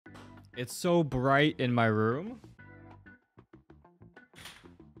It's so bright in my room.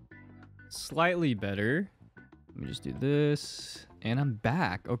 Slightly better. Let me just do this. And I'm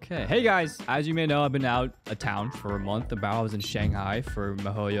back. Okay. Hey guys, as you may know, I've been out of town for a month. About I was in Shanghai for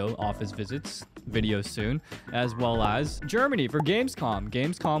MiHoYo office visits. Videos soon. As well as Germany for Gamescom.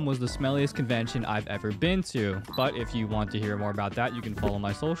 Gamescom was the smelliest convention I've ever been to. But if you want to hear more about that, you can follow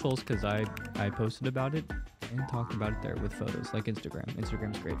my socials because I posted about it and talked about it there with photos, like Instagram.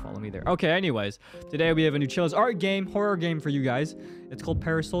 Instagram's great. Follow me there. Okay, anyways. Today we have a new chillas art game, horror game for you guys. It's called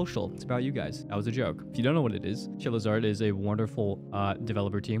Parasocial. It's about you guys. That was a joke. If you don't know what it is, Chillas Art is a wonderful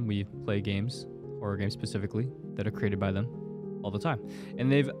developer team. We play games, horror games specifically, that are created by them all the time. And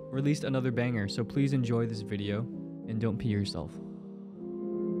they've released another banger, so please enjoy this video and don't pee yourself.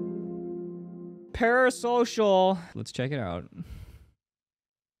 Parasocial. Let's check it out.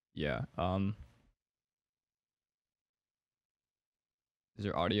 Yeah, is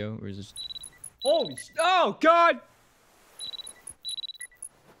there audio or is this... Holy oh god!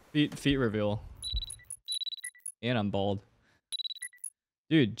 Feet reveal. And I'm bald.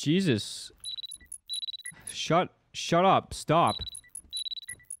 Dude, Jesus. Shut up. Stop.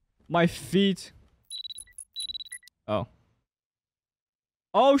 My feet. Oh.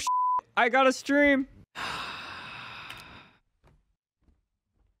 Oh, I got a stream.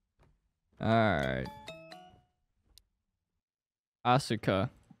 Alright. Asuka.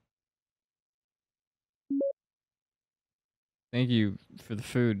 Thank you for the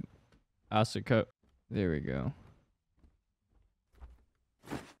food, Asuka. There we go.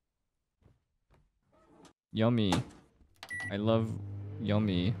 Yummy. I love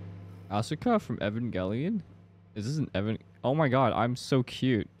yummy. Asuka from Evangelion? Is this an Evan? Oh my god, I'm so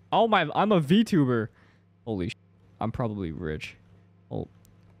cute. Oh my, I'm a VTuber. Holy sh. I'm probably rich. Oh.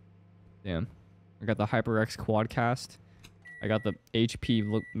 Damn. I got the HyperX Quadcast. I got the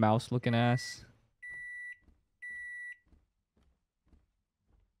HP mouse looking ass.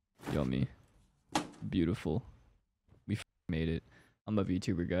 Yummy. Beautiful. We made it. I'm a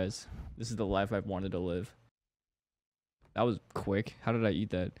VTuber, guys. This is the life I've wanted to live. That was quick. How did I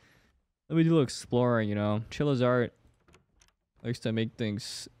eat that? Let me do a little exploring, you know. Chillas Art likes to make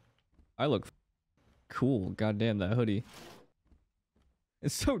things... I look cool. Goddamn, that hoodie.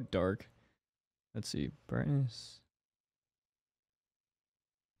 It's so dark. Let's see. Brightness.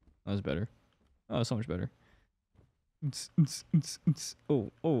 That was better. Oh, so much better.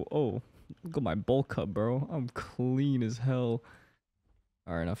 Oh. Look at my bowl cup, bro. I'm clean as hell.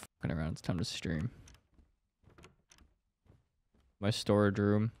 Alright, enough fucking around. It's time to stream. My storage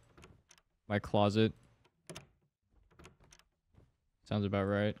room. My closet. Sounds about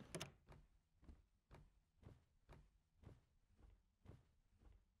right.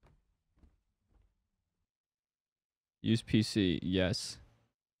 Use PC. Yes.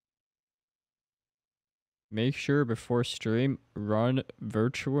 Make sure before stream, run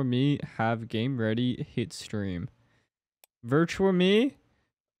virtual me, have game ready, hit stream. Virtual me,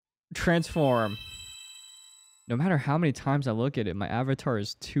 transform. No matter how many times I look at it, my avatar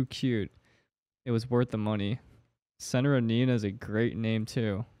is too cute. It was worth the money. Senra Nina is a great name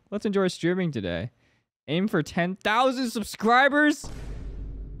too. Let's enjoy streaming today. Aim for 10,000 subscribers?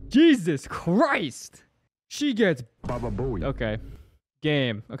 Jesus Christ! She gets... Baba Booey. Okay.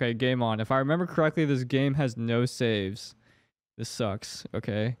 Game. Okay, game on. If I remember correctly, this game has no saves. This sucks.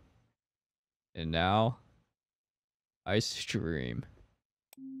 Okay. And now, I stream.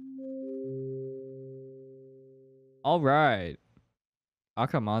 Alright.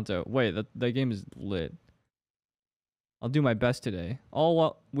 Akamanto. Wait, that game is lit. I'll do my best today.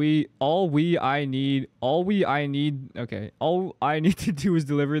 All I need to do is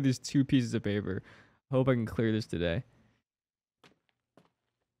deliver these 2 pieces of paper. Hope I can clear this today.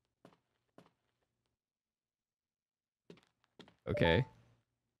 Okay.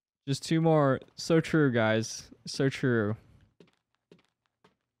 Just 2 more. So true, guys. So true.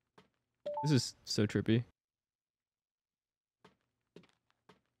 This is so trippy.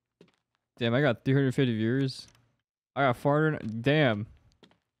 Damn, I got 350 viewers. I got 400. Damn.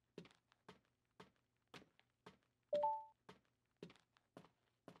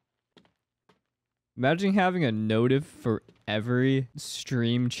 Imagine having a notif for every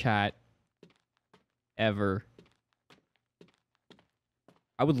stream chat ever.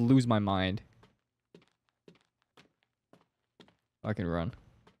 I would lose my mind. I can run.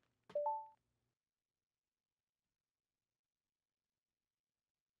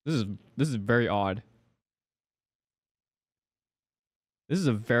 This is very odd. This is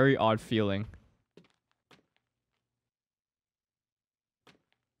a very odd feeling.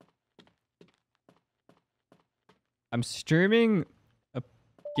 I'm streaming a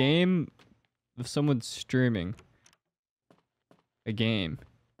game of someone streaming a game.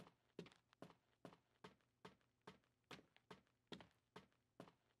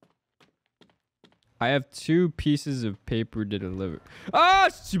 I have 2 pieces of paper to deliver. Ah,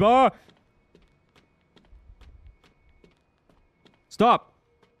 Shiba! Stop!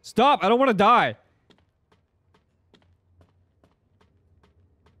 Stop! I don't want to die.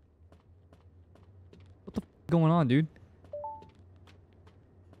 What the f going on, dude?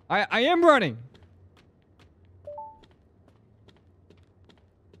 I am running.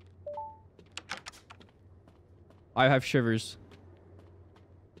 I have shivers.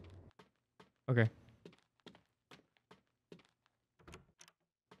 Okay.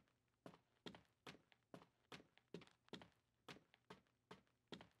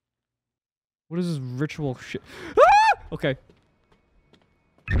 What is this ritual shit? Ah! Okay.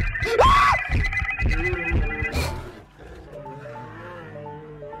 Ah!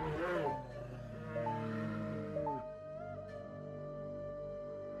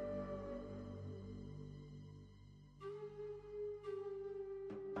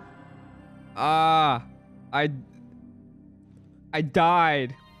 Ah, I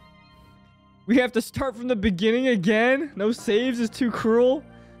died. We have to start from the beginning again? No saves is too cruel.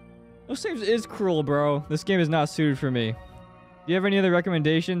 No saves is cruel, bro. This game is not suited for me. Do you have any other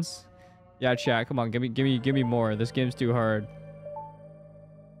recommendations? Yeah, chat. Come on, give me more. This game's too hard.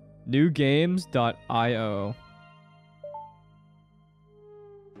 Newgames.io.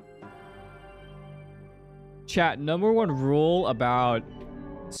 Chat, #1 rule about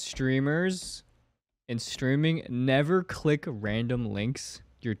streamers and streaming: never click random links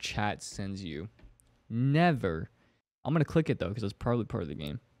your chat sends you. Never. I'm gonna click it though because it's probably part of the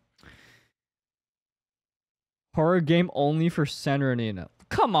game. Horror game only for San Renino.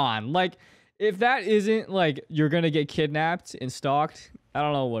 Come on, like if that isn't like you're gonna get kidnapped and stalked, I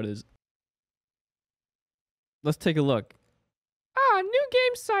don't know what is. Let's take a look. Ah, new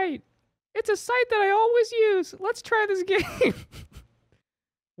game site. It's a site that I always use. Let's try this game.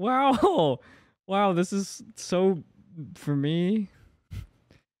 Wow. Wow, this is so for me.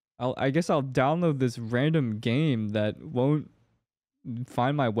 I guess I'll download this random game that won't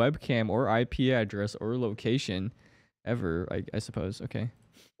find my webcam or IP address or location ever, I suppose. Okay.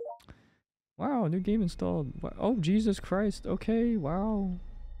 Wow, new game installed. Oh, Jesus Christ. Okay, wow.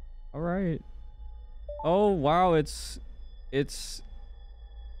 All right. Oh, wow, it's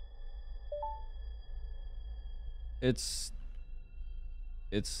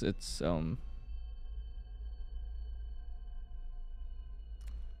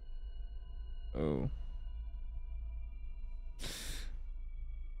oh.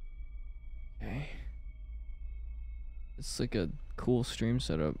 Okay. It's like a cool stream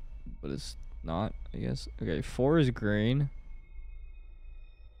setup, but it's not, I guess. Okay, 4 is green.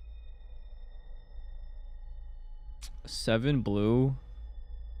 7 blue.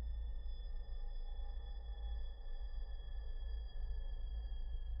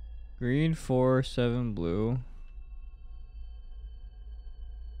 Green 4, 7 blue.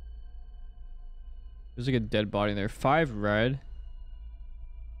 There's like a dead body in there. 5 red.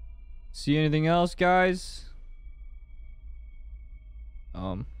 See anything else, guys?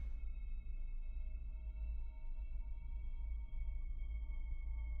 Am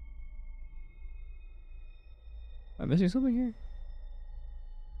I missing something here?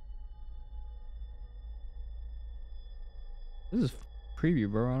 This is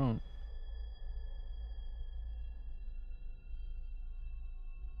preview, bro. I don't.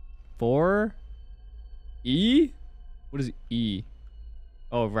 Four? E? What is E?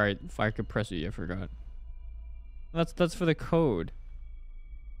 Oh, right. If I could press E, I forgot. That's for the code.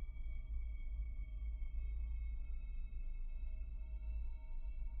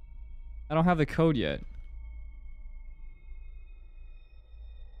 I don't have the code yet.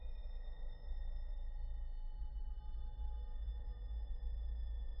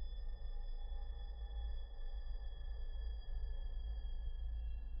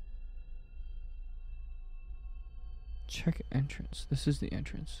 Check entrance. This is the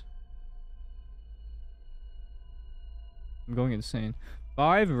entrance. I'm going insane.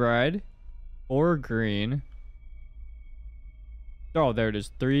 5 red. 4 green. Oh, there it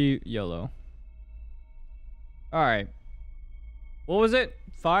is. 3 yellow. Alright. What was it?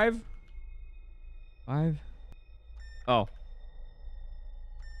 5? 5? Oh.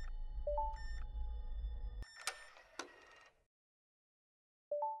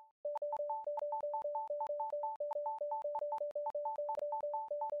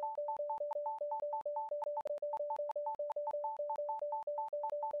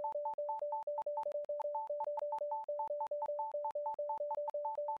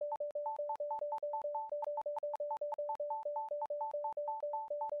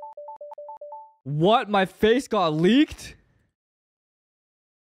 What? My face got leaked?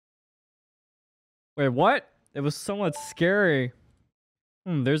 Wait, what? It was somewhat scary.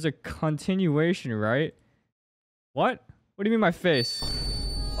 There's a continuation, right? What? What do you mean my face?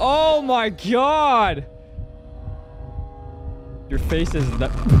 Oh my god! Your face is that.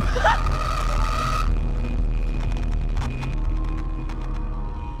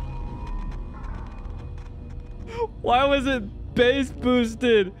 Why was it base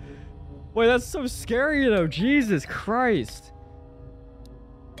boosted? Wait, that's so scary though. Jesus Christ.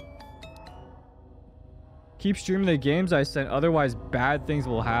 Keep streaming the games I sent, otherwise bad things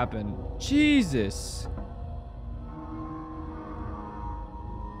will happen. Jesus.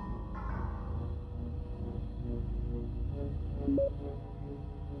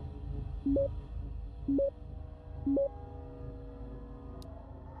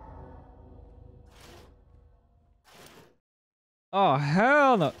 Oh,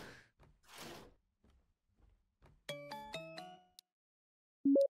 hell no.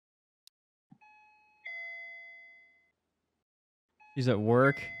 He's at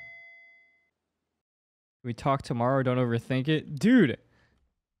work. Can we talk tomorrow? Don't overthink it. Dude.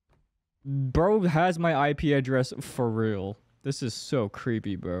 Bro has my IP address for real. This is so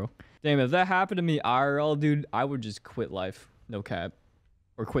creepy, bro. Damn, if that happened to me IRL, dude, I would just quit life. No cap.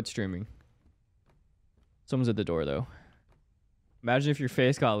 Or quit streaming. Someone's at the door, though. Imagine if your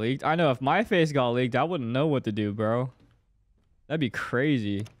face got leaked. I know if my face got leaked, I wouldn't know what to do, bro. That'd be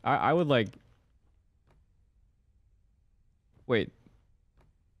crazy. I would like... Wait.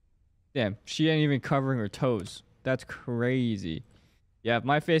 Damn, she ain't even covering her toes. That's crazy. Yeah, if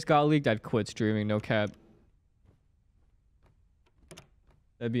my face got leaked, I'd quit streaming. No cap.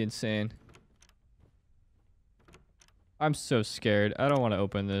 That'd be insane. I'm so scared. I don't want to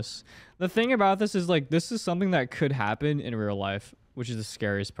open this. The thing about this is, like, this is something that could happen in real life, which is the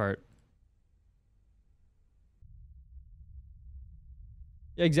scariest part.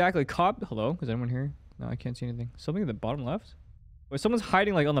 Yeah, exactly. Cop. Hello? Is anyone here? No, I can't see anything. Something at the bottom left? Wait, someone's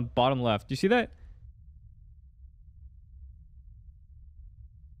hiding, like, on the bottom left. Do you see that?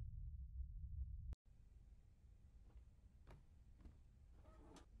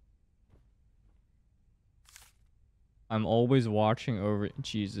 I'm always watching over...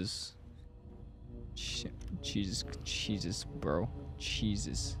 Jesus. Jesus, bro.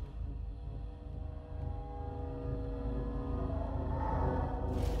 Jesus.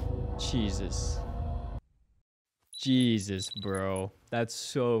 Jesus. Jesus, bro. That's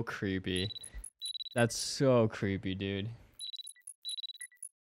so creepy. That's so creepy, dude.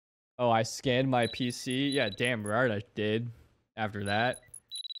 Oh, I scanned my PC? Yeah, damn right I did. After that.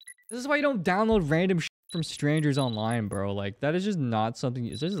 This is why you don't download random shit from strangers online, bro. Like, that is just not something...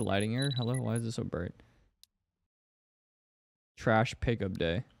 Is this a lighting error? Hello? Why is this so bright? Trash pickup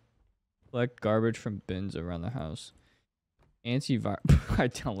day. Collect garbage from bins around the house. Antivirus. I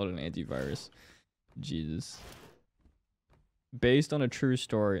downloaded an antivirus. Jesus. Based on a true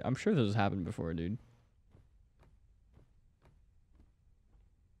story. I'm sure this has happened before, dude.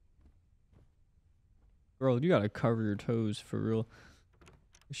 Girl, you gotta cover your toes for real.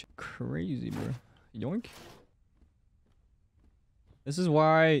 This shit crazy, bro. Yoink. This is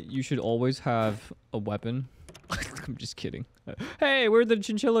why you should always have a weapon. I'm just kidding. Hey, where'd the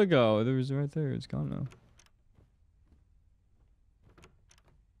chinchilla go? There was right there. It's gone now.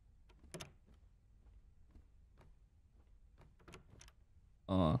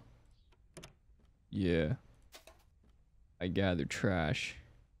 Yeah. I gather trash.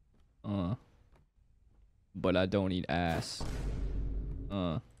 But I don't eat ass.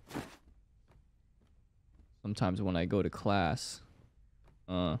 Sometimes when I go to class.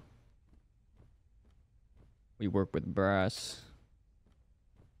 We work with brass.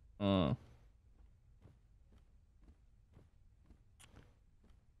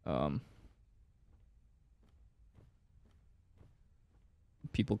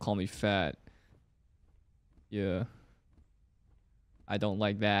 People call me fat. Yeah. I don't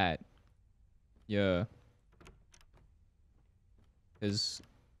like that. Yeah. 'Cause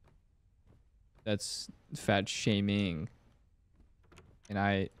that's fat shaming. And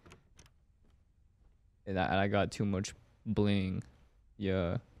I got too much bling.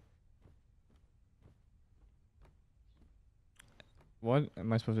 Yeah. What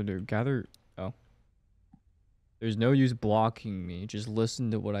am I supposed to do? Gather... Oh. There's no use blocking me. Just listen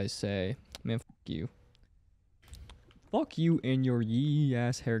to what I say. Man, fuck you. Fuck you and your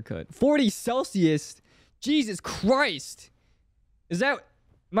yee-ass haircut. 40 Celsius? Jesus Christ! Is that...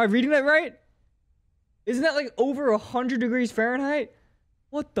 Am I reading that right? Isn't that like over 100 degrees Fahrenheit?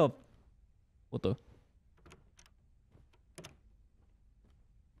 What the... What the...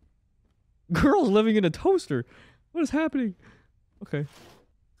 Girls living in a toaster. What is happening? Okay.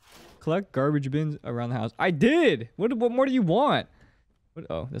 Collect garbage bins around the house. I did. What more do you want? What?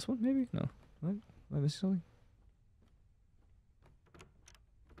 Oh, this one maybe? No. What? Am I missing something?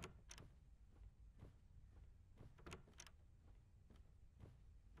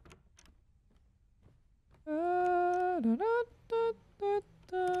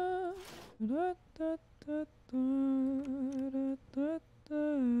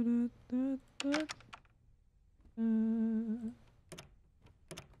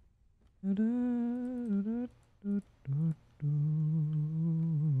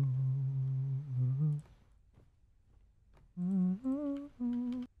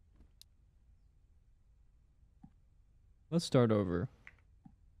 Let's start over.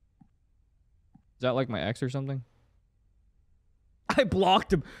 Is that like my ex or something? I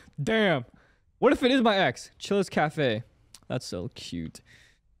blocked him. Damn. What if it is my ex? Chilla's Cafe. That's so cute.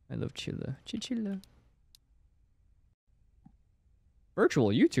 I love Chilla. Chilla. Virtual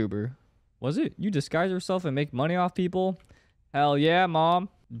YouTuber? Was it? You disguise yourself and make money off people? Hell yeah, mom.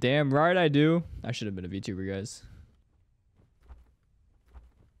 Damn right I do. I should have been a VTuber, guys.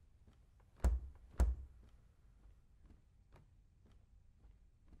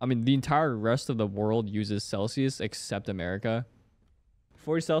 I mean, the entire rest of the world uses Celsius except America.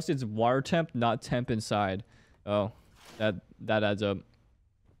 40 Celsius is water temp, not temp inside. Oh, that adds up.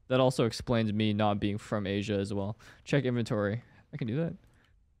 That also explains me not being from Asia as well. Check inventory. I can do that.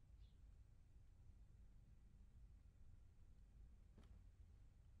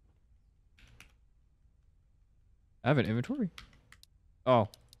 I have an inventory. Oh.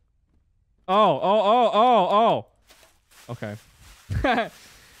 Oh. Okay.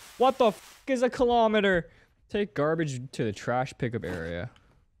 What the f is a kilometer? Take garbage to the trash pickup area.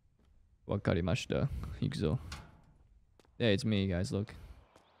 Wakarimashita. Ikuzo. Hey, it's me, guys. Look.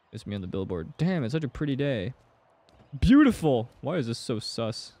 It's me on the billboard. Damn, it's such a pretty day. Beautiful. Why is this so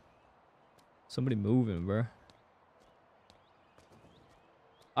sus? Somebody moving, bro.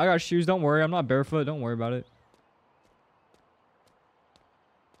 I got shoes. Don't worry. I'm not barefoot. Don't worry about it.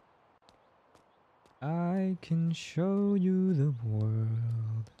 I can show you the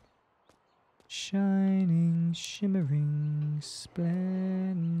world. Shining, shimmering,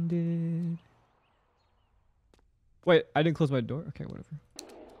 splendid. Wait, I didn't close my door? Okay, whatever.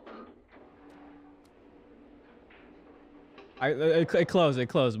 It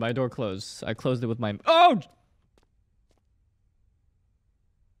closed. My door closed. I closed it with my... Oh!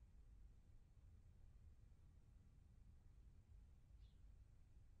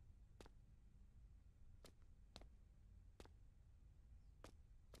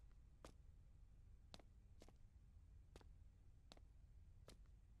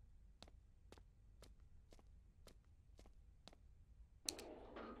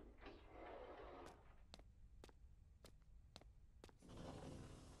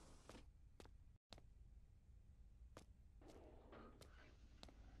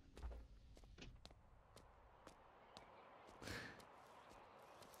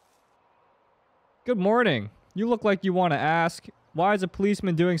 Good morning. You look like you want to ask, why is a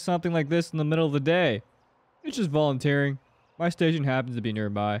policeman doing something like this in the middle of the day? It's just volunteering. My station happens to be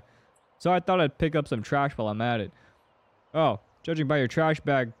nearby, so I thought I'd pick up some trash while I'm at it. Oh, judging by your trash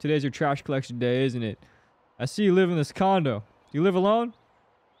bag, today's your trash collection day, isn't it? I see you live in this condo. Do you live alone?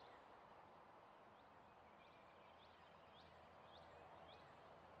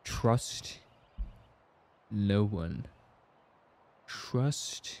 Trust no one.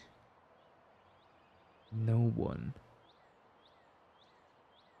 Trust no one.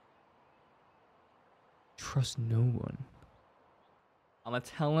 Trust no one. I'm gonna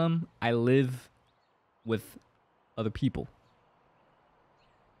tell him I live with other people.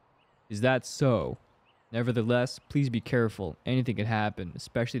 Is that so? Nevertheless, please be careful. Anything can happen,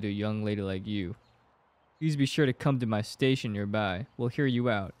 especially to a young lady like you. Please be sure to come to my station nearby. We'll hear you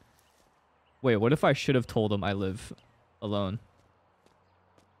out. Wait, what if I should have told him I live alone?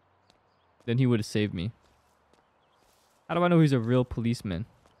 Then he would have saved me. How do I know he's a real policeman?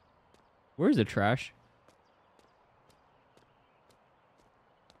 Where's the trash?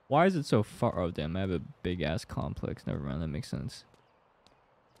 Why is it so far? Oh, damn. I have a big-ass complex. Never mind. That makes sense.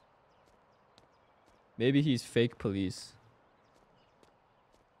 Maybe he's fake police.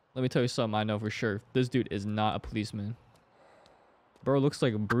 Let me tell you something I know for sure. This dude is not a policeman. Bro looks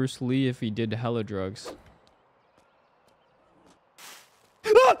like Bruce Lee if he did hella drugs.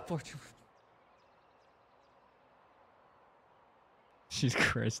 Ah! Fuck you. Jesus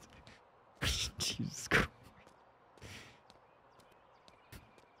Christ. Jesus Christ.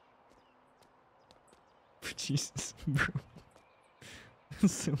 Jesus, bro.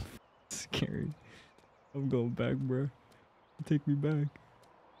 That's so scared. I'm going back, bro. Take me back.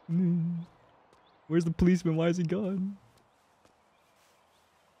 Where's the policeman? Why is he gone?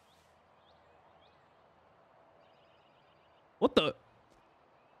 What the?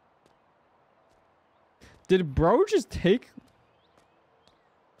 Did bro just take...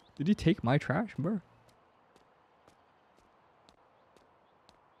 Did he take my trash, bro?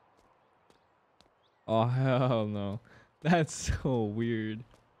 Oh, hell no. That's so weird.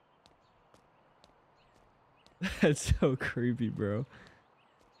 That's so creepy, bro.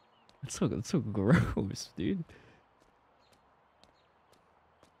 That's so gross, dude.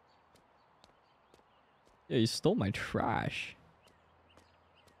 Yeah, you stole my trash.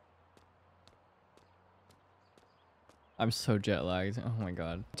 I'm so jet lagged. Oh my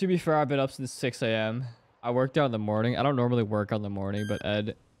god. To be fair, I've been up since 6 a.m. I worked out in the morning. I don't normally work on the morning, but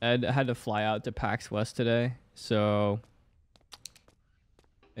Ed had to fly out to PAX West today, so...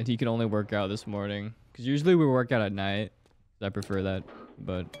 And he can only work out this morning. Because usually we work out at night. I prefer that,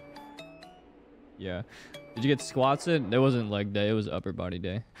 but... Yeah. Did you get squats in? It wasn't leg day, it was upper body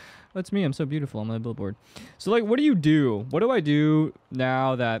day. That's me, I'm so beautiful on my billboard. So like, what do you do? What do I do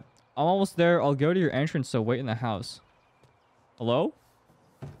now that I'm almost there? I'll go to your entrance, so wait in the house. Hello?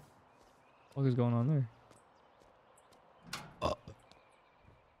 What is going on there?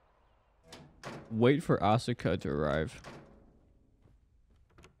 Wait for Asuka to arrive.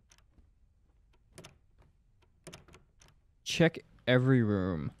 Check every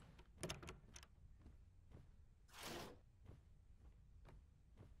room.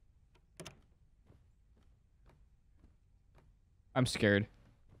 I'm scared.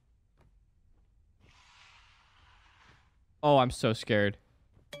 Oh, I'm so scared.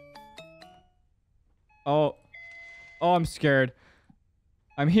 Oh. Oh, I'm scared.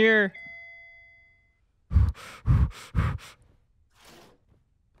 I'm here.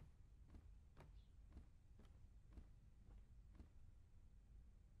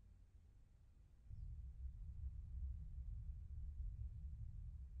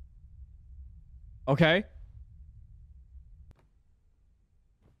 Okay.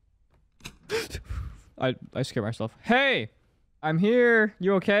 I scared myself. Hey! I'm here.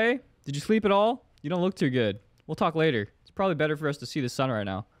 You okay? Did you sleep at all? You don't look too good. We'll talk later. It's probably better for us to see the sun right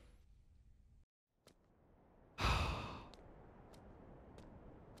now.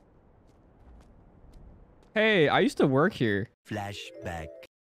 Hey, I used to work here. Flashback.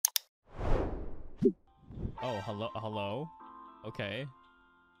 Oh, hello? Okay.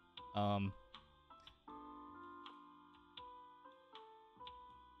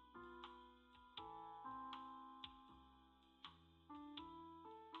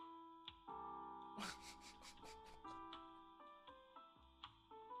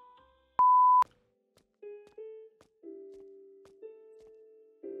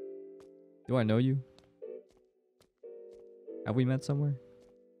 Do I know you? Have we met somewhere?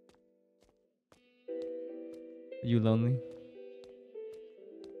 Are you lonely?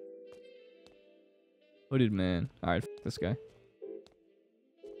 Hooded man. Alright, f this guy.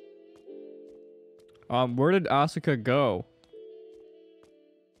 Where did Asuka go?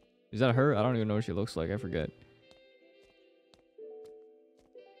 Is that her? I don't even know what she looks like. I forget.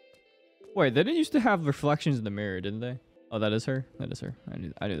 Wait, they didn't used to have reflections in the mirror, didn't they? Oh, that is her? That is her. I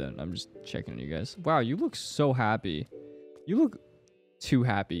knew that. I'm just checking on you guys. Wow, you look so happy. You look too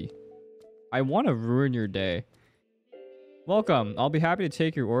happy. I want to ruin your day. Welcome. I'll be happy to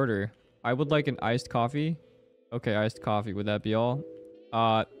take your order. I would like an iced coffee. Okay, iced coffee. Would that be all?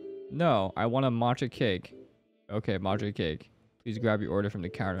 No. I want a matcha cake. Okay, matcha cake. Please grab your order from the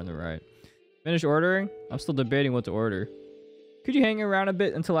counter on the right. Finish ordering? I'm still debating what to order. Could you hang around a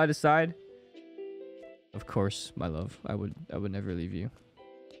bit until I decide? Of course, my love. I would never leave you.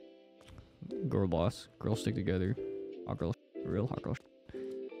 Girl boss. Girls stick together. Hot girl. Real hot girl.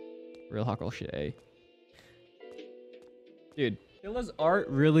 Real hot girl shit, eh? Dude, Chilla's art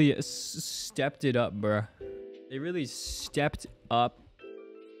really stepped it up, bruh. They really stepped up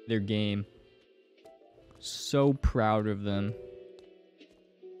their game. So proud of them.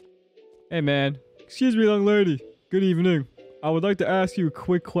 Hey, man. Excuse me, young lady. Good evening. I would like to ask you a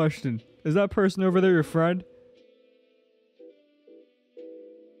quick question. Is that person over there your friend?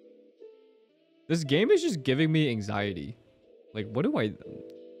 This game is just giving me anxiety. Like, what do I...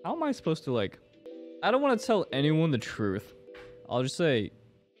 How am I supposed to, like... I don't want to tell anyone the truth. I'll just say...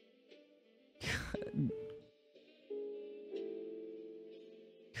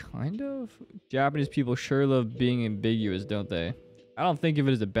 Kind of? Japanese people sure love being ambiguous, don't they? I don't think of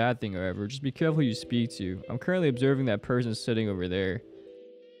it as a bad thing, however. Just be careful who you speak to. I'm currently observing that person sitting over there.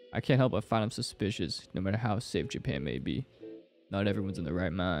 I can't help but find him suspicious, no matter how safe Japan may be. Not everyone's in the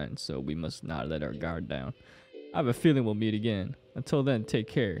right mind, so we must not let our guard down. I have a feeling we'll meet again. Until then, take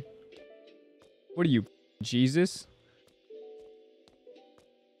care. What are you, Jesus?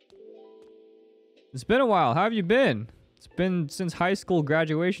 It's been a while. How have you been? It's been since high school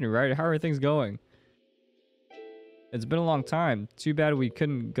graduation, right? How are things going? It's been a long time. Too bad we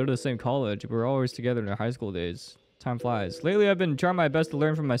couldn't go to the same college. We were always together in our high school days. Time flies. Lately, I've been trying my best to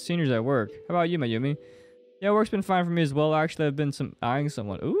learn from my seniors at work. How about you, Mayumi? Yeah, work's been fine for me as well. Actually, I've been eyeing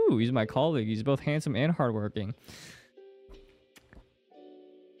someone. Ooh, he's my colleague. He's both handsome and hardworking.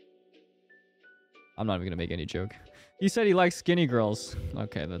 I'm not even gonna make any joke. He said he likes skinny girls.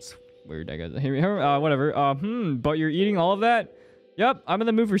 Okay, that's weird, I guess. Whatever. But you're eating all of that? Yep, I'm in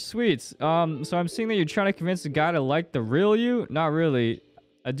the mood for sweets. So I'm seeing that you're trying to convince a guy to like the real you? Not really.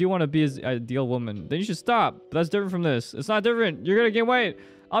 I do want to be his ideal woman. Then you should stop. That's different from this. It's not different. You're gonna gain weight.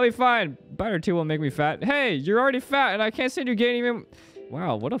 I'll be fine. Bite or two won't make me fat. Hey, you're already fat, and I can't stand you gaining even...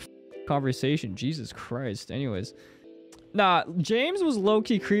 Wow, what a conversation. Jesus Christ. Anyways. Nah, James was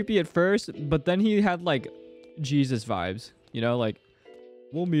low-key creepy at first, but then he had, like, Jesus vibes. You know, like,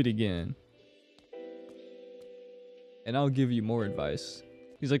 we'll meet again. And I'll give you more advice.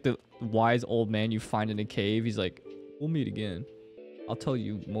 He's like the wise old man you find in a cave. He's like, we'll meet again. I'll tell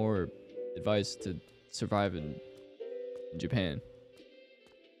you more advice to survive in Japan.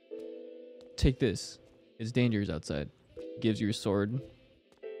 Take this. It's dangerous outside. Gives you a sword.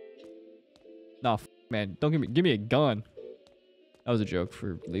 Nah, man. Don't give me a gun. That was a joke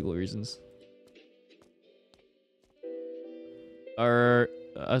for legal reasons.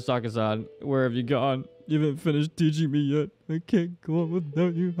 Asaka-san, where have you gone? You haven't finished teaching me yet. I can't go on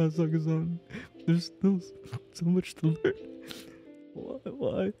without you, Asaka-san. There's still so much to learn.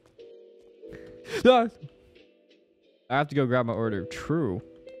 Why? Ah! I have to go grab my order. True.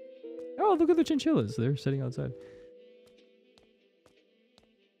 Oh, look at the chinchillas. They're sitting outside.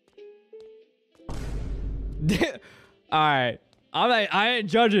 Alright. I ain't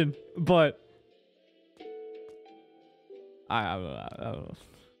judging, but I don't know.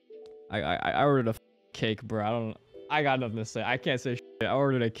 I ordered a cake, bro. I got nothing to say. I can't say shit. I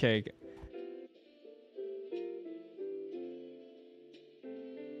ordered a cake.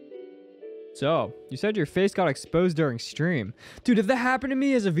 So, you said your face got exposed during stream. Dude, if that happened to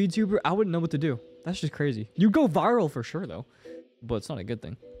me as a VTuber, I wouldn't know what to do. That's just crazy. You go viral for sure, though. But it's not a good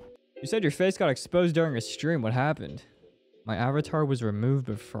thing. You said your face got exposed during a stream. What happened? My avatar was removed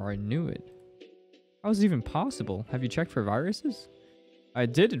before I knew it. How is it even possible? Have you checked for viruses? I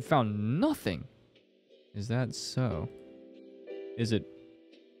did and found nothing. Is that so? Is it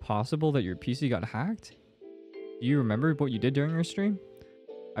possible that your PC got hacked? Do you remember what you did during your stream?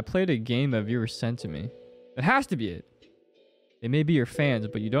 I played a game a viewer sent to me. That has to be it. They may be your fans,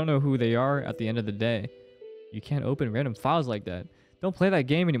 but you don't know who they are at the end of the day. You can't open random files like that. Don't play that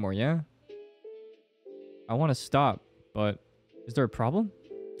game anymore, yeah? I want to stop, but is there a problem?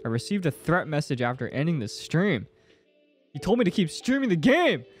 I received a threat message after ending the stream. He told me to keep streaming the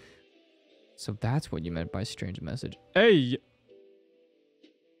game. So that's what you meant by strange message. Hey!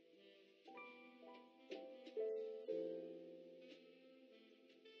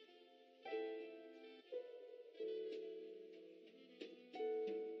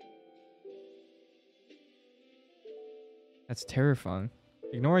 That's terrifying.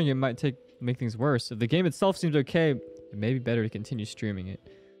 Ignoring it might make things worse. If the game itself seems okay, it may be better to continue streaming it.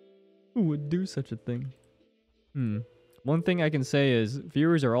 Who would do such a thing? One thing I can say is,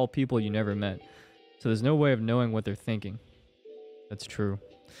 viewers are all people you never met. So there's no way of knowing what they're thinking. That's true.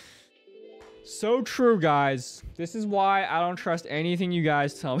 So true, guys. This is why I don't trust anything you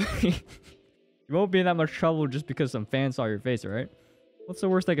guys tell me. You won't be in that much trouble just because some fan saw your face, alright? What's the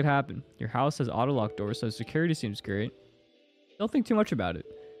worst that could happen? Your house has auto-lock doors, so security seems great. Don't think too much about it.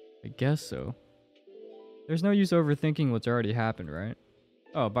 I guess so. There's no use overthinking what's already happened, right?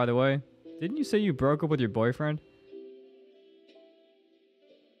 Oh, by the way, didn't you say you broke up with your boyfriend?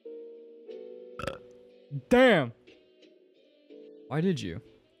 Damn! Why did you?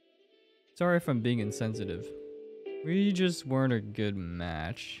 Sorry if I'm being insensitive. We just weren't a good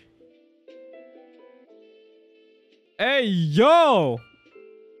match. Hey, yo!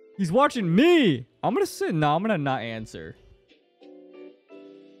 He's watching me! I'm gonna sit. No, I'm gonna not answer.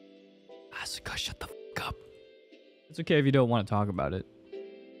 Asuka, shut the fuck up. It's okay if you don't want to talk about it.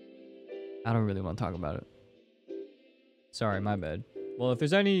 I don't really want to talk about it. Sorry, my bad. Well, if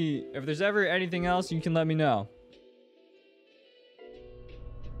there's ever anything else, you can let me know.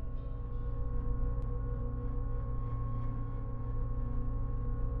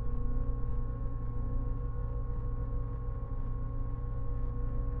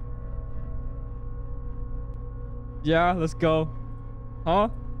 Yeah, let's go. Huh?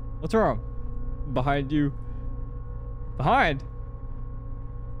 What's wrong? Behind you. Behind?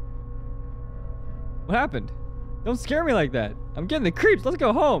 What happened? Don't scare me like that. I'm getting the creeps. Let's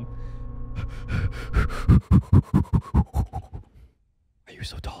go home. Are you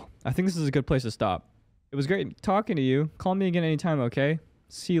so tall? I think this is a good place to stop. It was great talking to you. Call me again anytime, okay?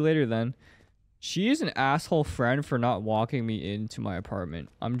 See you later then. She is an asshole friend for not walking me into my apartment.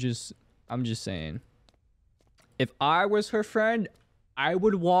 I'm just saying. If I was her friend, I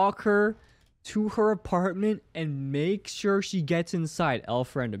would walk her to her apartment and make sure she gets inside. L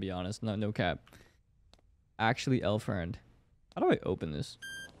friend, to be honest. No cap. Actually, L friend. How do I open this?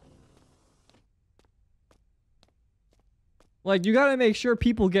 Like, you gotta make sure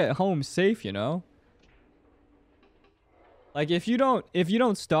people get home safe, you know? Like, if you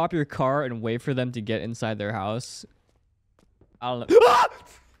don't stop your car and wait for them to get inside their house, I don't know. Ah!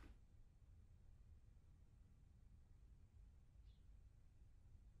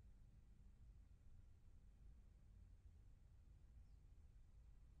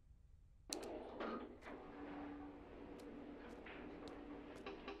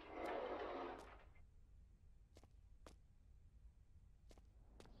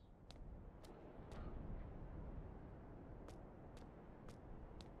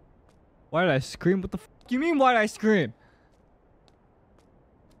 Why did I scream? What the f you mean, why did I scream?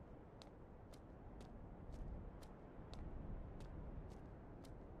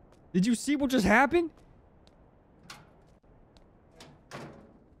 Did you see what just happened?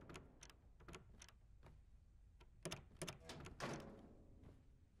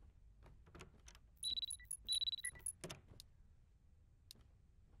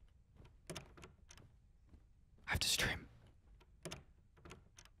 I have to stream.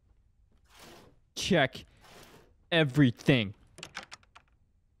 Check everything.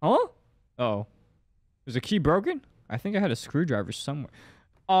 Huh? Oh. Was the key broken? I think I had a screwdriver somewhere.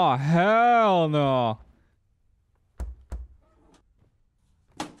 Oh, hell no.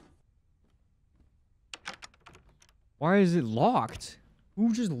 Why is it locked?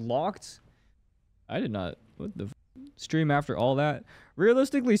 Who just locked? I did not. What the stream after all that?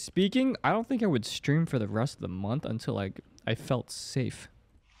 Realistically speaking, I don't think I would stream for the rest of the month until like I felt safe.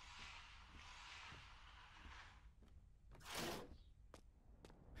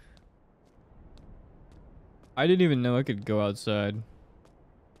 I didn't even know I could go outside.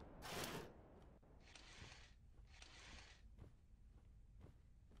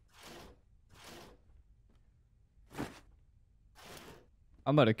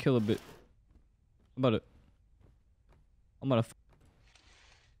 I'm about to kill a bit. I'm about to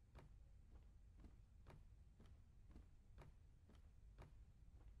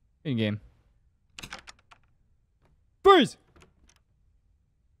in game. Freeze!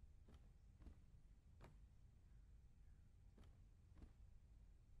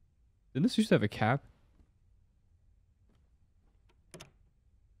 Didn't this used to have a cap?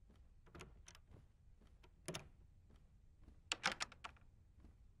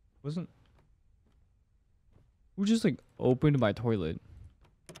 Wasn't... Who just like opened my toilet?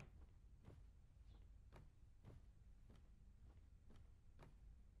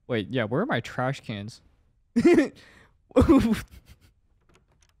 Wait, yeah, where are my trash cans? What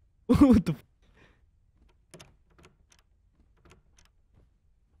the...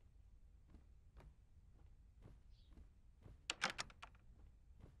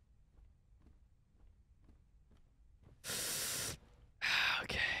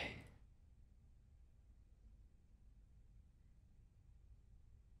 Okay.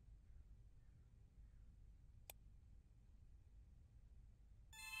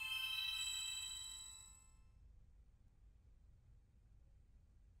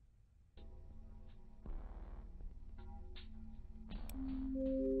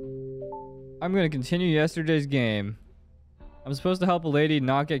 I'm gonna continue yesterday's game. I'm supposed to help a lady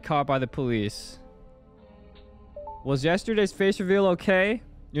not get caught by the police. Was yesterday's face reveal okay?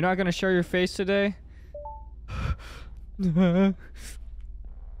 You're not gonna show your face today?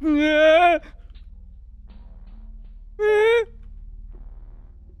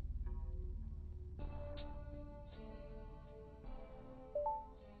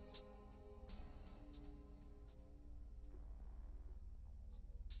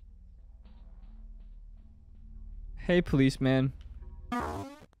 Hey, policeman.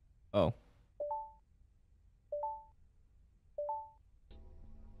 Oh.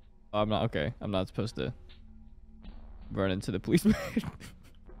 I'm not okay. I'm not supposed to run into the policeman.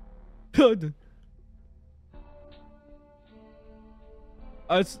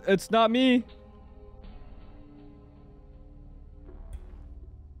 It's not me.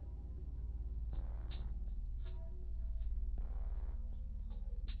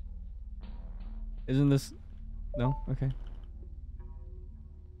 Isn't this... No? Okay.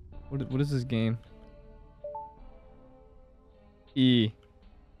 What is this game? E.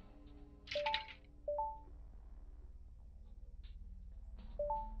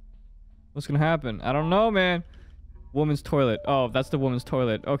 What's gonna happen? I don't know, man. Woman's toilet. Oh, that's the woman's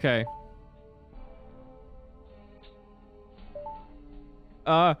toilet. Okay.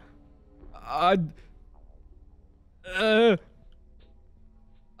 Uh... Uh... Uh...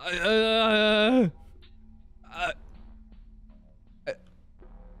 Uh...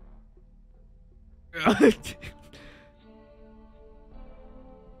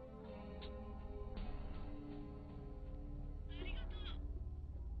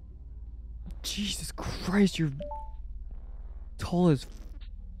 Jesus Christ, you're tall as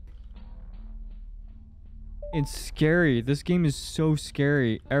it's scary. This game is so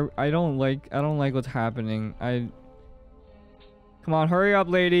scary. I don't like what's happening. Come on, hurry up,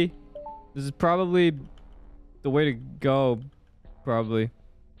 lady. This is probably the way to go. Probably.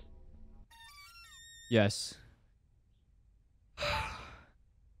 Yes.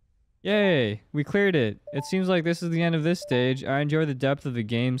 Yay, we cleared it. It seems like this is the end of this stage. I enjoy the depth of the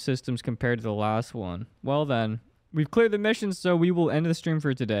game systems compared to the last one. Well then, we've cleared the mission, so we will end the stream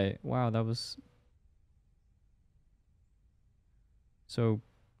for today. Wow, that was so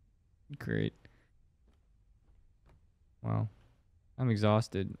great. Wow. I'm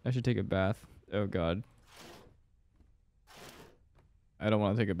exhausted. I should take a bath. Oh god. I don't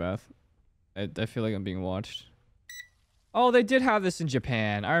want to take a bath. I feel like I'm being watched. Oh, they did have this in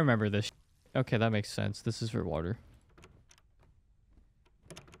Japan. I remember this. Okay, that makes sense. This is for water.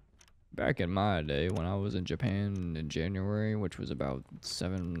 Back in my day when I was in Japan in January, which was about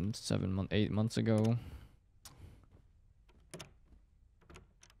 8 months ago.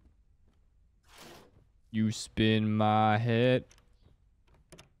 You spin my head.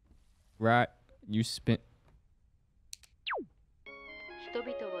 Right. You spin.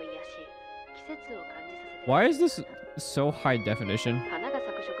 Why is this so high definition?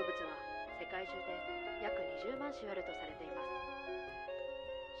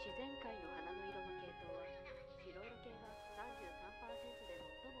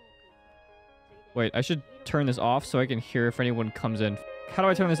 Wait, I should turn this off so I can hear if anyone comes in. How do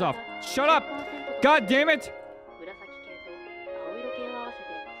I turn this off? Shut up! God damn it!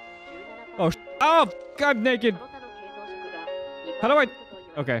 Oh, oh, God, I'm naked. How do I?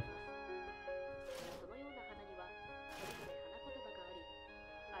 Okay.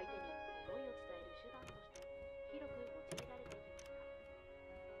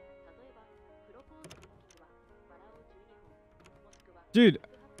 Dude,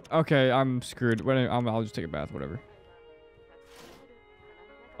 okay, I'm screwed. I'll just take a bath, whatever.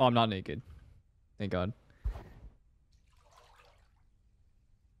 Oh, I'm not naked. Thank God.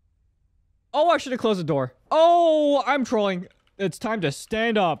 Oh, I should have closed the door. Oh, I'm trolling. It's time to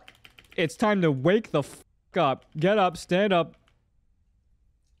stand up. It's time to wake the f up. Get up, stand up.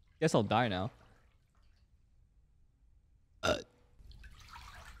 Guess I'll die now.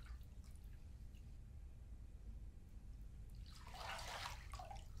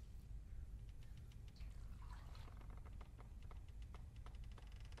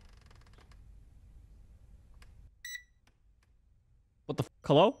 What the f?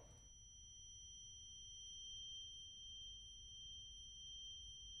 Hello?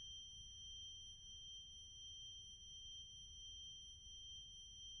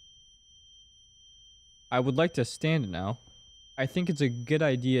 I would like to stand now. I think it's a good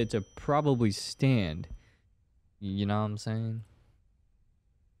idea to probably stand. You know what I'm saying?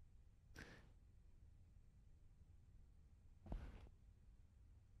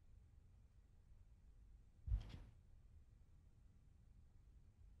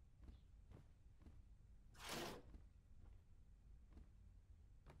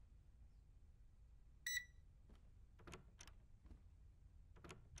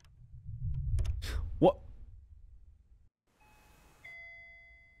 What?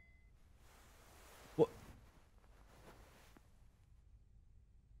 What?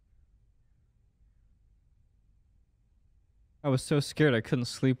 I was so scared I couldn't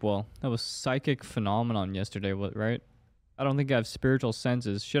sleep well. That was psychic phenomenon yesterday, what, right? I don't think I have spiritual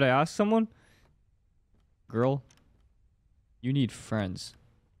senses. Should I ask someone? Girl, you need friends.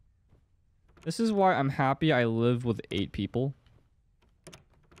 This is why I'm happy I live with 8 people.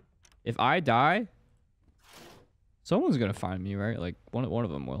 If I die, someone's gonna find me, right? Like, one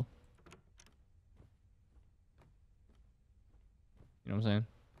of them will. You know what I'm saying?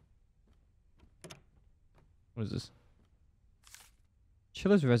 What is this?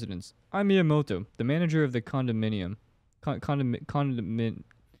 Chillas residence. I'm Miyamoto, the manager of the condominium.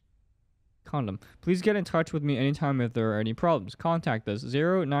 Condom. Please get in touch with me anytime if there are any problems. Contact us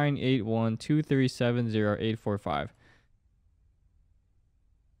 0981-237-0845.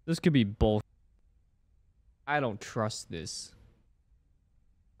 This could be bull. I don't trust this.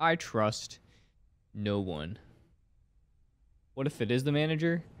 I trust no one. What if it is the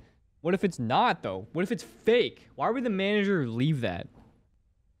manager? What if it's not, though? What if it's fake? Why would the manager leave that?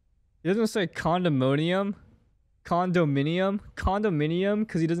 He doesn't say condominium. Condominium,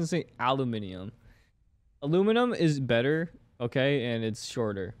 because he doesn't say aluminium. Aluminum is better, okay, and it's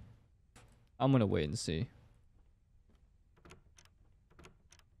shorter. I'm gonna wait and see.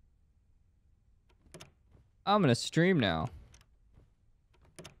 I'm gonna stream now.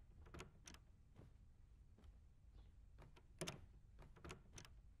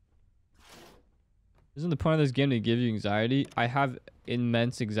 Isn't the point of this game to give you anxiety? I have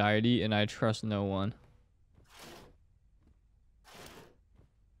immense anxiety and I trust no one.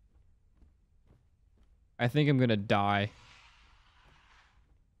 I think I'm gonna die.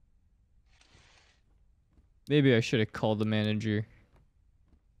 Maybe I should have called the manager.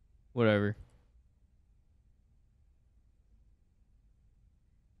 Whatever.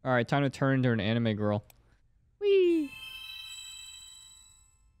 Alright, time to turn into an anime girl. Whee!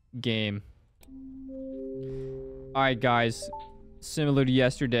 Game. Alright, guys. Similar to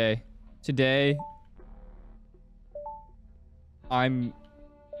yesterday. Today, I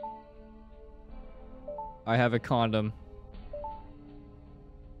have a condom.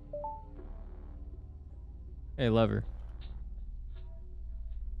 Hey, lever.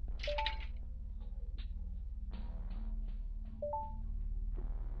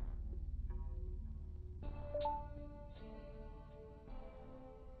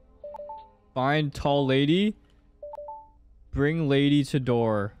 Find tall lady. Bring lady to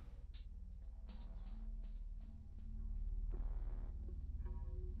door.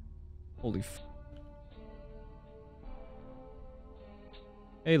 Holy f.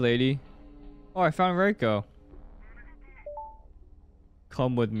 Hey, lady. Oh, I found Reiko.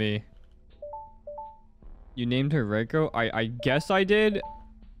 Come with me. You named her Reiko? I guess I did.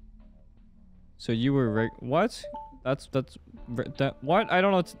 So you were Reiko. What? That's what? I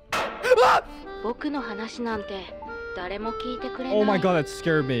don't know. Ah! Oh my god, that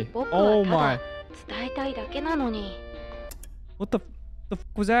scared me. Oh my. What the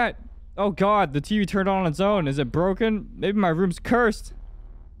fuck was that? Oh god, the TV turned on its own. Is it broken? Maybe my room's cursed.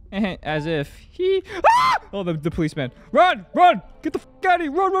 As if he. Ah! Oh, the policeman. Run! Run! Get the fuck out of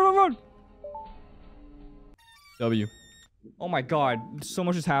here! Run, run, run, run! W. Oh my god, so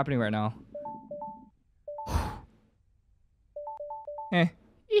much is happening right now.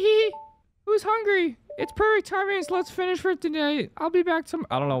 Who's hungry? It's perfect timing, so let's finish for today. I'll be back tomorrow.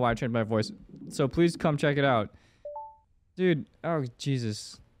 I don't know why I changed my voice. So please come check it out. Dude, oh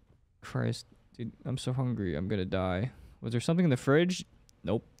Jesus Christ. Dude, I'm so hungry. I'm gonna die. Was there something in the fridge?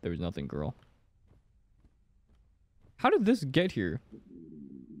 Nope, there was nothing, girl. How did this get here?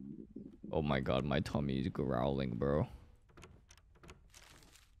 Oh my god, my tummy is growling, bro.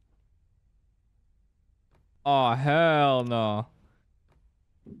 Oh, hell no.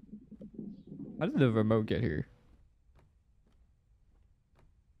 How did the remote get here?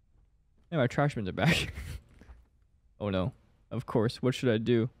 Yeah, my trash bins are back. Oh no. Of course. What should I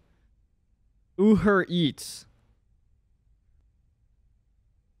do? Her eats.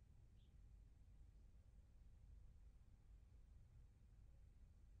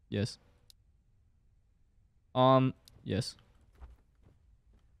 Yes. Yes.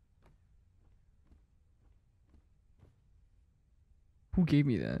 Who gave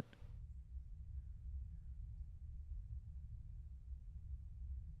me that?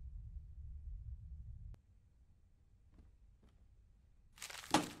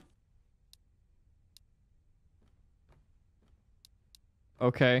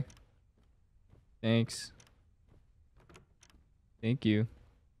 Okay. Thanks. Thank you.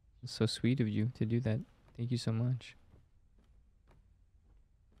 It's so sweet of you to do that. Thank you so much.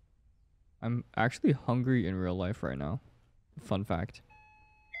 I'm actually hungry in real life right now. Fun fact.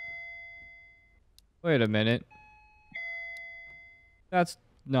 Wait a minute. That's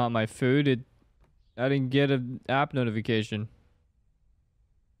not my food. I didn't get an app notification.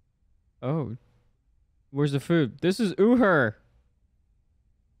 Oh. Where's the food? This is Uher.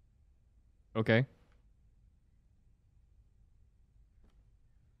 Okay.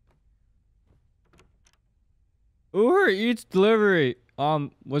 Uber Eats delivery.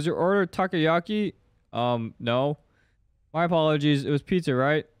 Was your order takoyaki? No. My apologies. It was pizza,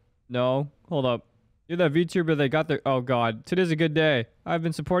 right? No. Hold up. You're that VTuber that got there. Oh god. Today's a good day. I've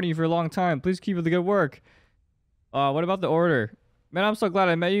been supporting you for a long time. Please keep up the good work. What about the order? Man, I'm so glad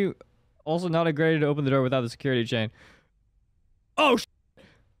I met you. Also, not a great idea to open the door without the security chain. Oh,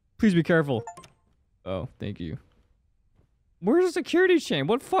 please be careful. Oh, thank you. Where's the security chain?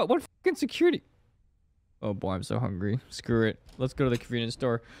 What fucking security? Oh boy, I'm so hungry. Screw it. Let's go to the convenience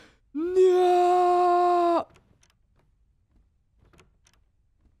store. No!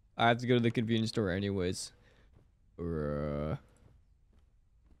 I have to go to the convenience store anyways. Bruh.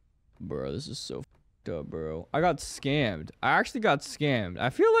 Bro, this is so fucked up, bro. I got scammed. I actually got scammed.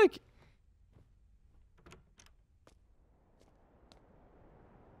 I feel like...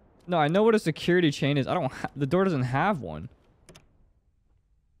 No, I know what a security chain is. I don't the door doesn't have one.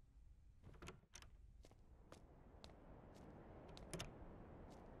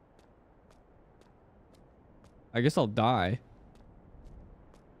 I guess I'll die.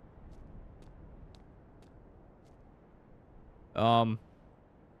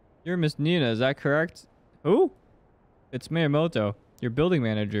 You're Miss Nina, is that correct? Who? It's Miyamoto, your building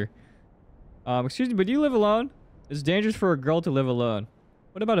manager. Excuse me, but do you live alone? It's dangerous for a girl to live alone.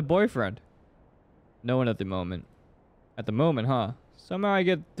 What about a boyfriend? No one at the moment. At the moment, huh? Somehow I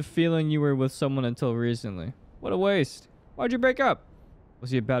get the feeling you were with someone until recently. What a waste. Why'd you break up?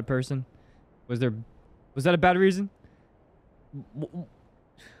 Was he a bad person? Was that a bad reason?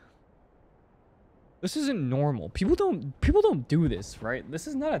 This isn't normal. People don't do this, right? This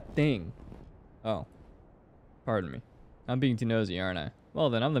is not a thing. Oh. Pardon me. I'm being too nosy, aren't I? Well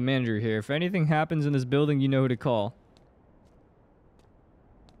then, I'm the manager here. If anything happens in this building, you know who to call.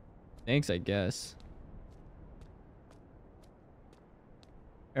 Thanks, I guess.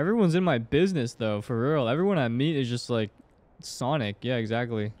 Everyone's in my business, though, for real. Everyone I meet is just like Sonic. Yeah,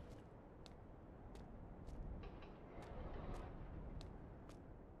 exactly.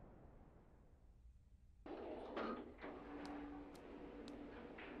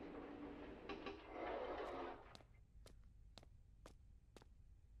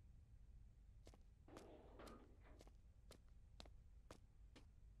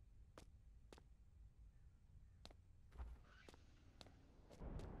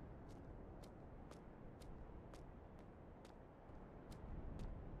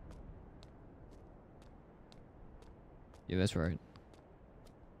 Yeah, that's right.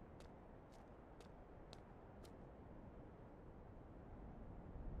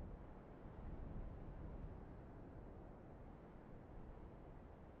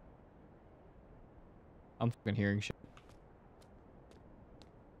 I'm fucking hearing shit.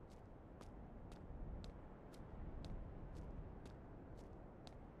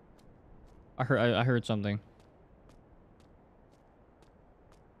 I heard something.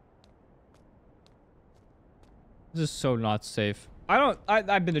 This is so not safe.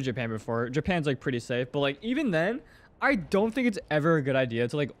 I've been to Japan before. Japan's like pretty safe, but like even then, I don't think it's ever a good idea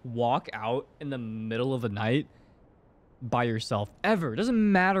to like walk out in the middle of the night by yourself. Ever. It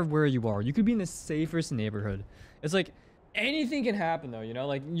doesn't matter where you are. You could be in the safest neighborhood. It's like anything can happen though, you know?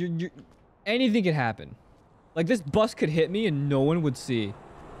 Like anything can happen. Like this bus could hit me and no one would see.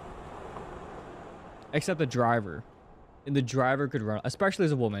 Except the driver. And the driver could run, especially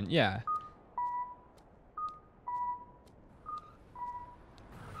as a woman. Yeah.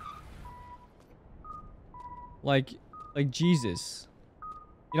 Like Jesus.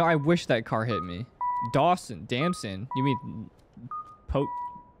 You know, I wish that car hit me. Damson. You mean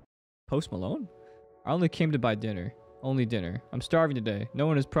Post Malone? I only came to buy dinner. Only dinner. I'm starving today. No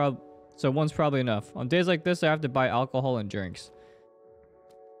one is so one's probably enough. On days like this, I have to buy alcohol and drinks.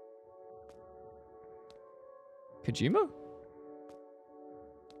 Kojima?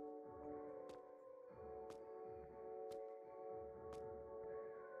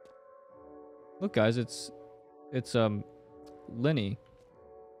 Look, guys, it's Lenny.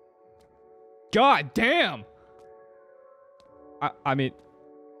 God damn! I mean...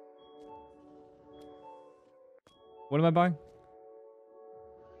 What am I buying?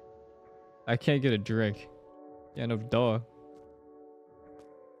 I can't get a drink. Yeah, no, duh.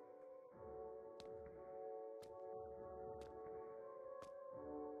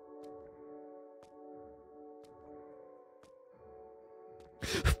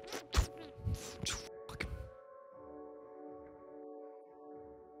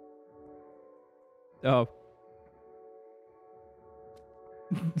 Oh.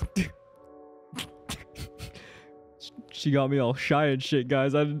 She got me all shy and shit,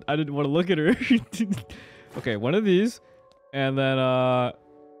 guys. I didn't want to look at her. Okay, one of these. And then, I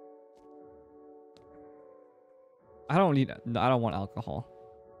don't want alcohol.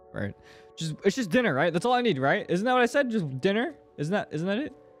 Right? It's just dinner, right? That's all I need, right? Isn't that what I said? Just dinner? Isn't that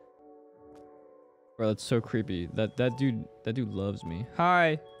it? Bro, that's so creepy. That dude loves me.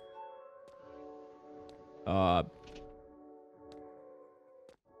 Hi.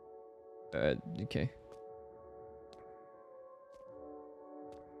 Okay.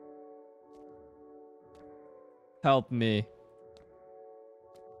 Help me.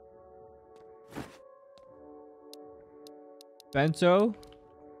 Bento?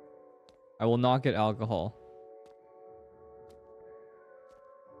 I will not get alcohol.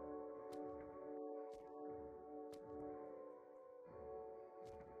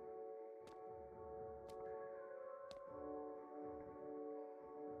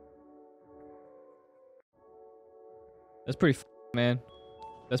 That's pretty man.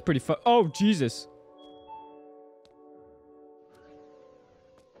 That's pretty oh, Jesus.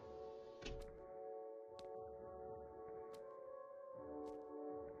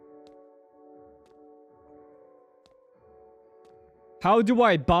 How do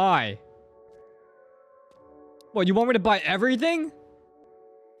I buy? What, you want me to buy everything?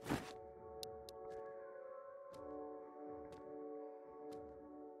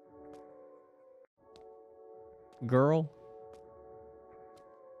 Girl?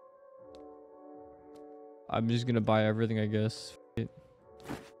 I'm just gonna buy everything, I guess.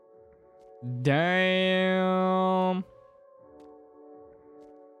 Damn.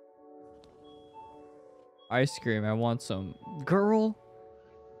 Ice cream, I want some. Girl?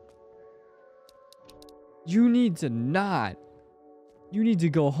 You need to not. You need to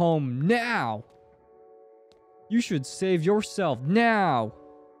go home now. You should save yourself now.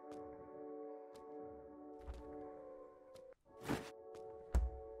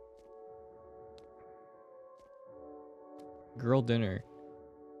 Girl dinner.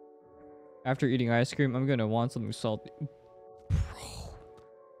 After eating ice cream, I'm gonna want something salty.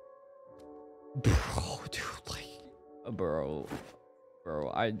 Bro, dude, like, bro,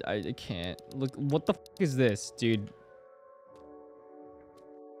 I can't. Look, what the f is this, dude?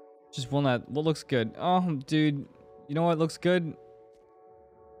 Just one that, what looks good? Oh, dude, you know what looks good?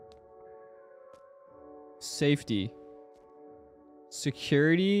 Safety,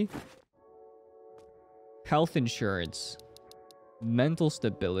 security, health insurance, mental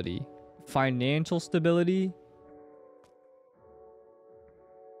stability, financial stability.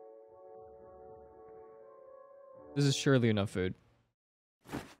 This is surely enough food.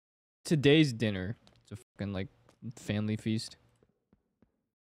 Today's dinner. It's a fucking like family feast.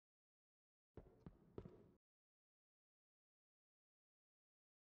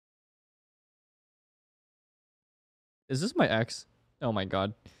 Is this my ex? Oh my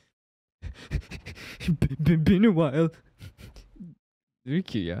god. been a while. Very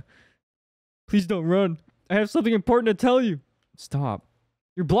cute, yeah. Please don't run. I have something important to tell you. Stop.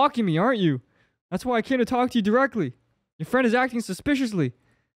 You're blocking me, aren't you? That's why I came to talk to you directly. Your friend is acting suspiciously.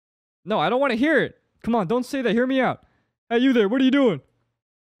 No, I don't want to hear it. Come on, don't say that. Hear me out. Hey, you there. What are you doing?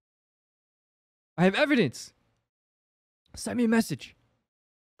 I have evidence. Send me a message.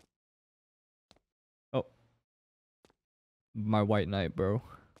 Oh. My white knight, bro.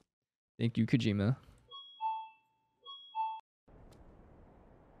 Thank you, Kojima.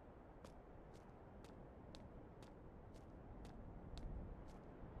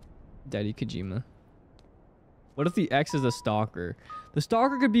 Daddy Kojima. What if the ex is a stalker? The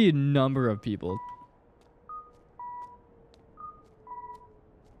stalker could be a number of people.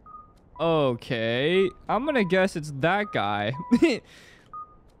 Okay. I'm gonna guess it's that guy.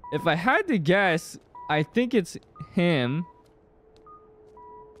 If I had to guess, I think it's him.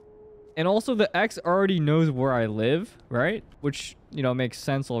 And also the ex already knows where I live, right? Which, you know, makes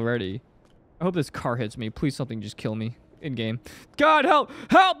sense already. I hope this car hits me. Please something just kill me in game. God help!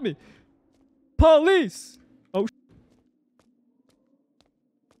 Help me! Police! Oh,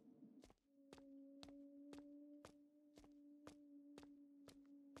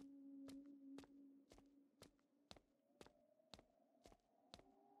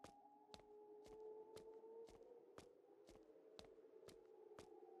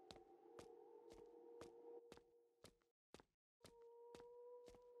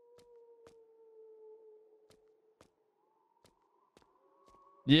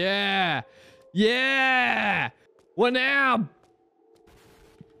 yeah! Yeah! What now?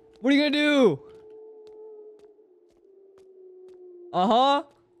 What are you gonna do? Uh-huh.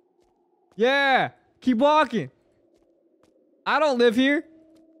 Yeah. Keep walking. I don't live here.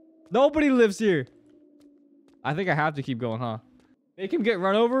 Nobody lives here. I think I have to keep going, huh? Make him get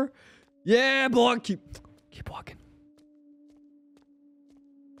run over? Yeah, boy. Keep walking.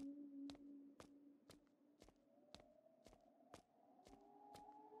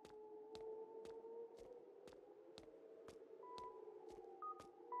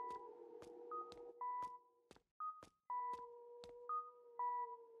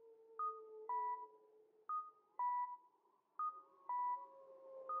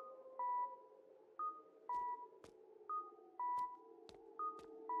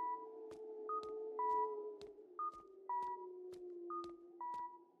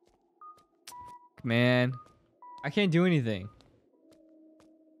 man. I can't do anything.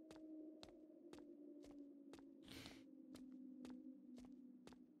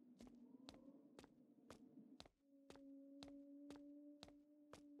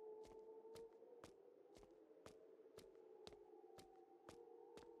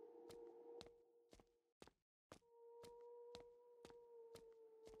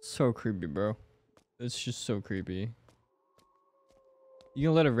 So creepy, bro. It's just so creepy. You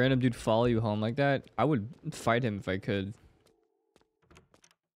gonna let a random dude follow you home like that? I would fight him if I could.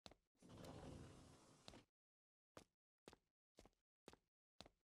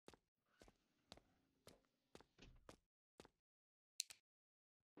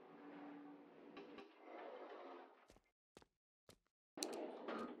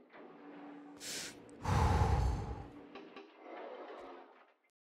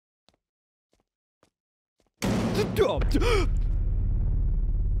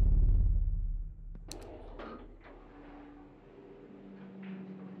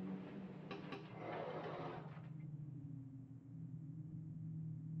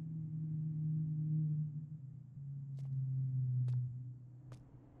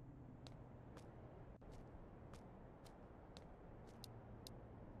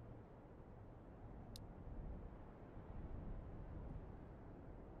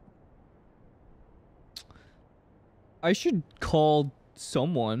 I should call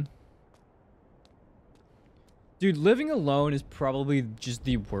someone. Dude, living alone is probably just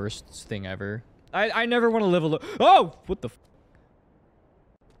the worst thing ever. I never want to live alone. Oh! What the f—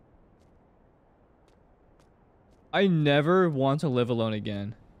 I never want to live alone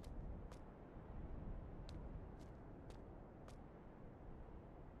again.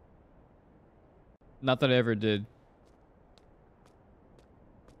 Not that I ever did.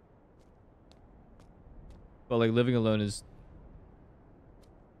 But like living alone is...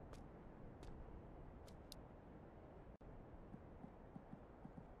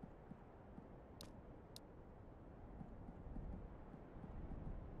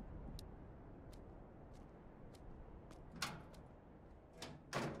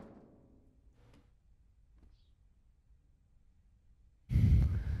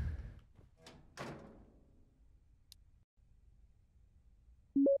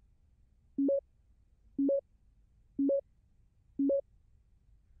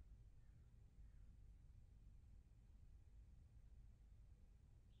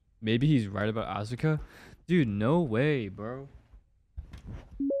 Maybe he's right about Asuka? Dude, no way, bro.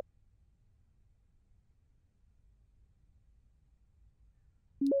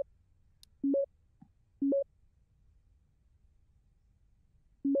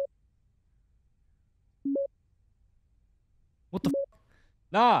 What the f—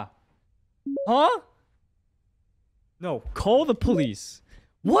 Nah. Huh? No, call the police.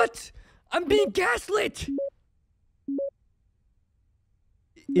 What? I'm being gaslit!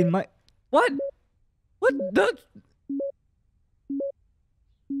 In my... What? What the...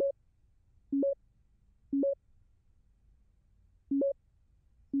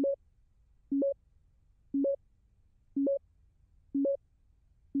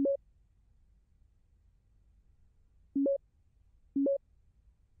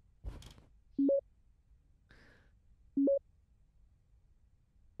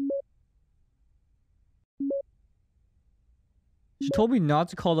 She told me not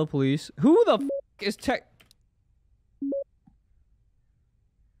to call the police. Who the f is tech?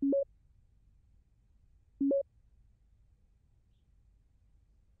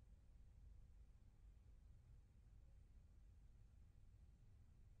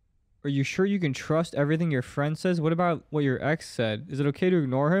 Are you sure you can trust everything your friend says? What about what your ex said? Is it okay to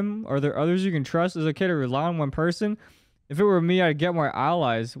ignore him? Are there others you can trust? Is it okay to rely on one person? If it were me, I'd get more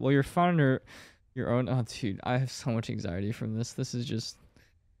allies. Well, you're finding your own... Oh, dude, I have so much anxiety from this. This is just...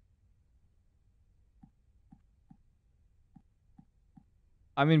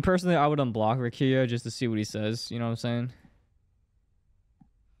 I mean, personally, I would unblock Rikia just to see what he says. You know what I'm saying?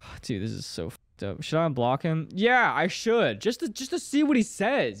 Dude, this is so fucked up. Should I unblock him? Yeah, I should. Just to see what he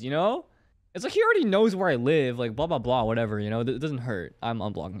says, you know? It's like he already knows where I live, like blah blah blah, whatever, you know? It doesn't hurt. I'm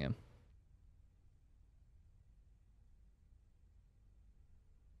unblocking him.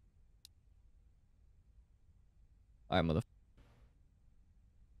 Alright, mother...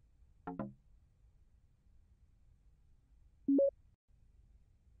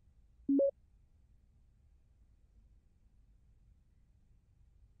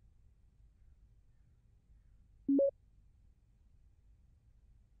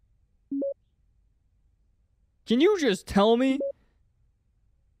 Can you just tell me?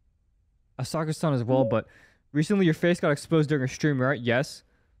 Asaka-san as well, but recently your face got exposed during a stream, right? Yes.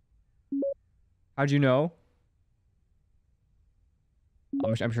 How'd you know?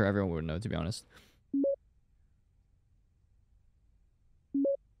 I'm sure everyone would know, to be honest.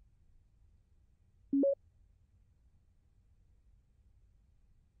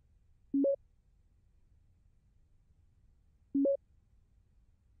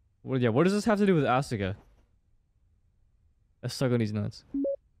 Well, yeah, what does this have to do with Asuka? That's stuck on these nuts.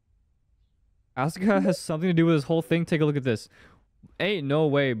 Asuka has something to do with this whole thing. Take a look at this. Ain't no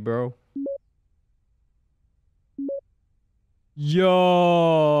way, bro. Yo.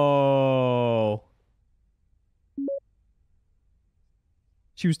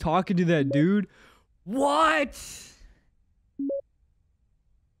 She was talking to that dude. What?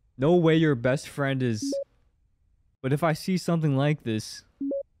 No way your best friend is... But if I see something like this...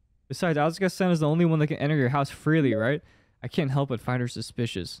 Besides, Asuka-san is the only one that can enter your house freely, right? I can't help but find her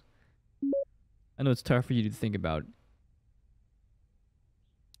suspicious. I know it's tough for you to think about.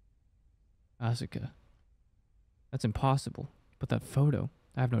 Asuka. That's impossible. But that photo,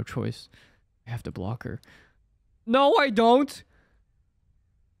 I have no choice. I have to block her. No, I don't!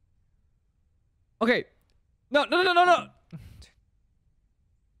 Okay. No.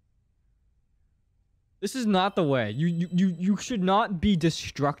 This is not the way. You should not be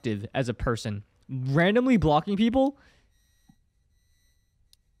destructive as a person. Randomly blocking people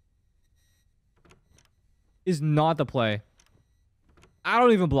is not the play. I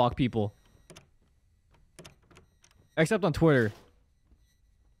don't even block people. Except on Twitter.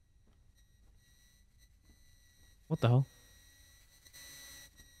 What the hell?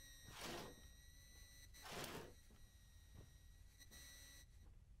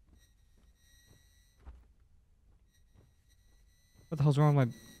 What the hell's wrong with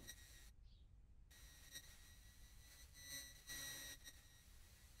my...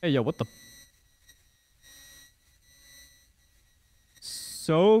 Hey, yo, what the...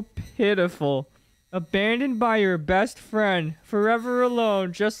 So pitiful. Abandoned by your best friend. Forever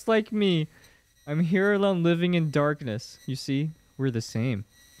alone, just like me. I'm here alone, living in darkness. You see, we're the same.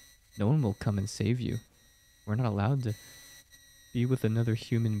 No one will come and save you. We're not allowed to be with another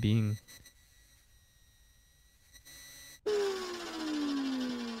human being.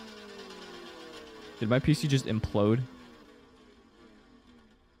 Did my PC just implode?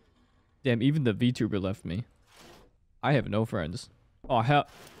 Damn, even the VTuber left me. I have no friends. Oh, hell.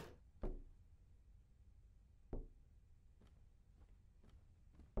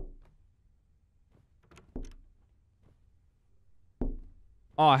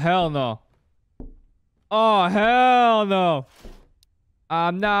 Oh, hell no. Oh, hell no.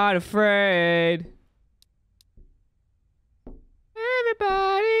 I'm not afraid.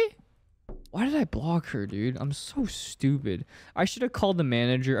 Everybody. Why did I block her, dude? I'm so stupid. I should have called the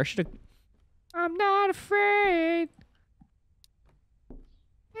manager. I should have... I'm not afraid.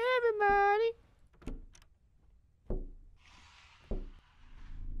 Everybody.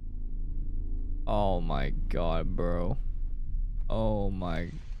 Oh my god, bro. Oh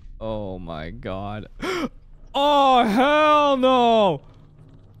my god. Oh, hell no.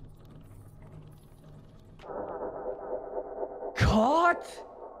 Caught?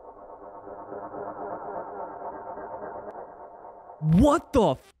 What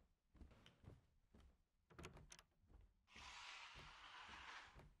the f...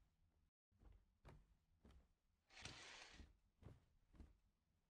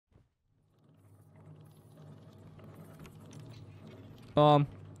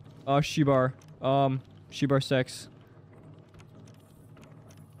 Shibar. Shibar sex.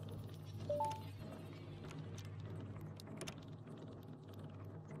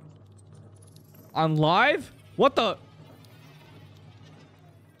 I'm live? What the...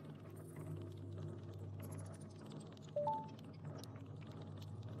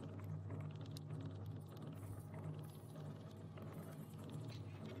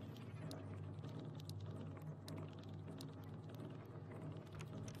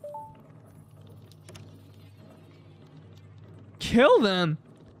 Kill them.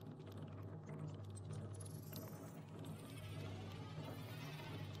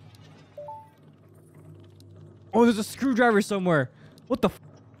 Oh, there's a screwdriver somewhere. What the f...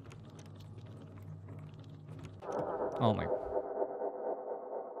 Oh my... It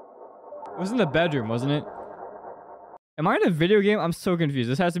was in the bedroom, wasn't it? Am I in a video game? I'm so confused.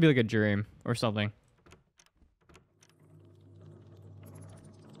 This has to be like a dream or something.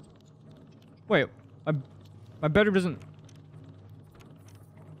 Wait, my bedroom doesn't...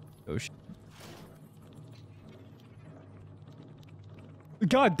 Oh shit.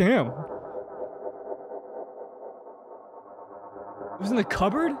 God damn. It was in the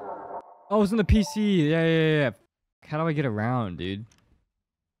cupboard? Oh, it was in the PC. Yeah. How do I get around, dude?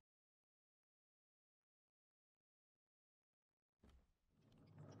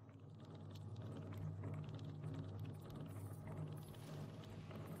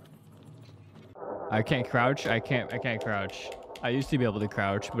 I can't crouch. I can't crouch. I used to be able to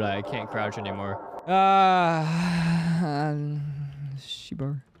crouch, but I can't crouch anymore.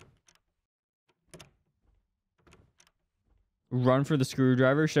 Shibar. Run for the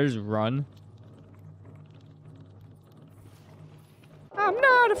screwdriver? Should I just run? I'm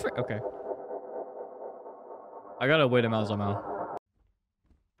not afraid. Okay. I gotta wait him out somehow.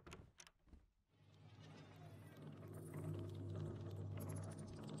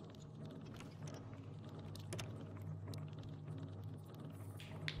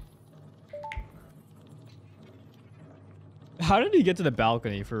 How did he get to the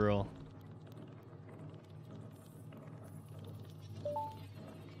balcony for real?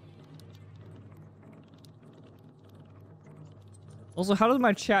 Also, how does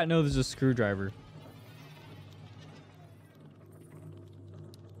my chat know there's a screwdriver?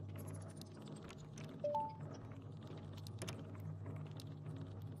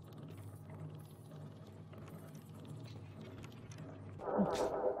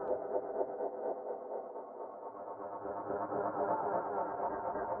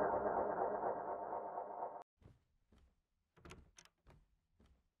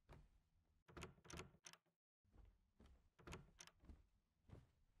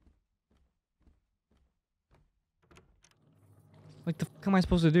 Like, the fuck am I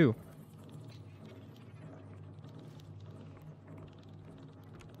supposed to do?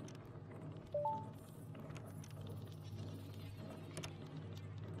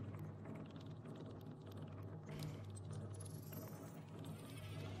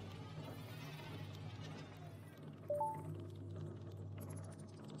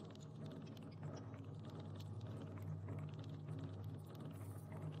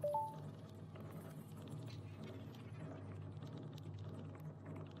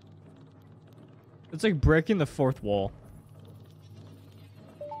 It's like breaking the fourth wall.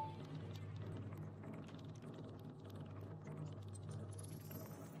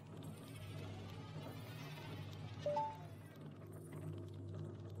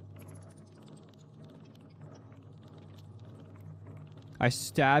 I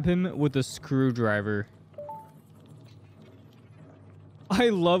stab him with a screwdriver. I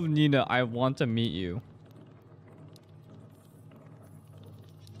love Nina. I want to meet you.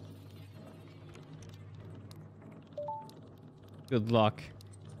 Good luck.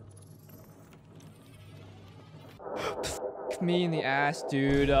 Fuck me in the ass,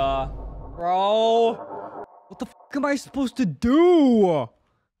 dude. Bro. What the fuck am I supposed to do?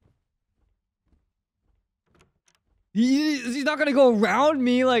 He's not gonna go around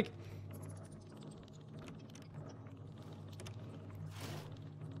me, like...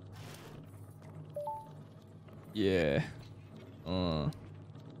 Yeah.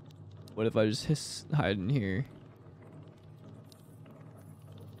 What if I just hide in here?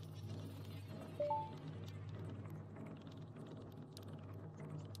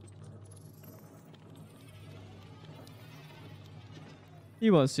 He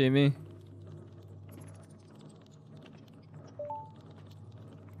won't see me.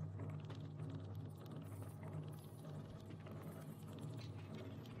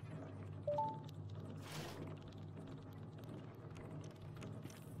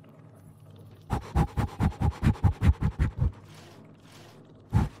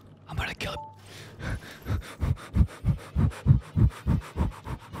 I'm gonna kill him.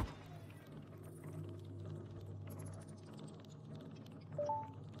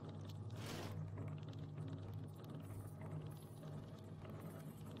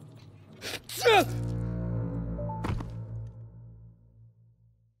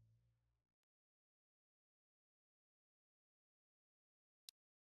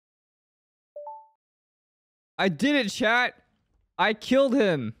 I did it, chat. I killed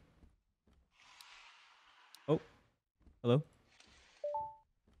him. Oh, hello.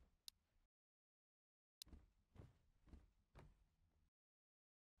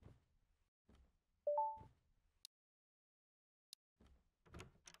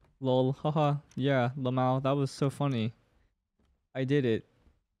 Lol, haha. Yeah, Lamau, that was so funny. I did it.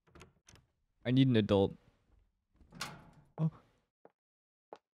 I need an adult. Oh.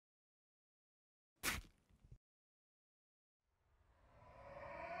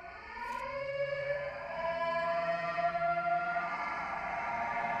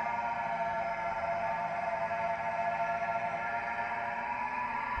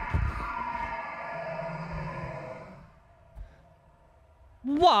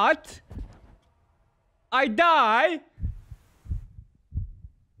 What? I die?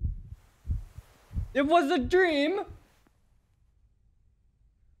 It was a dream?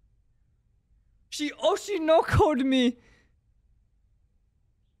 She no-coded me.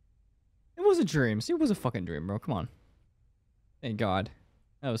 It was was a dream. See, it was a fucking dream, bro. Come on. Thank God.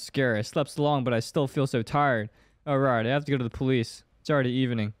 That was scary. I slept so long, but I still feel so tired. Alright, I have to go to the police. It's already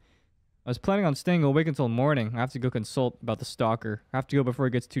evening. I was planning on staying awake until morning. I have to go consult about the stalker. I have to go before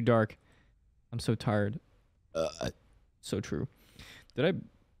it gets too dark. I'm so tired. So true. Did I...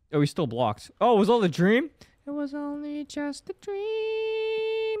 Oh, he's still blocked. Oh, it was all a dream? It was only just a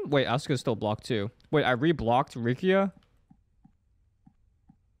dream. Wait, Asuka's still blocked too. Wait, I re-blocked Rikia?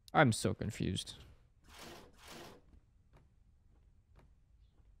 I'm so confused.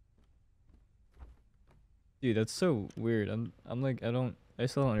 Dude, that's so weird. I'm like, I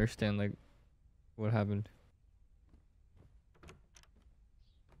still don't understand, like, what happened.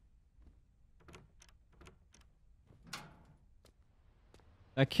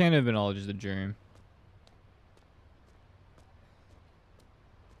 That can't have been all just a dream.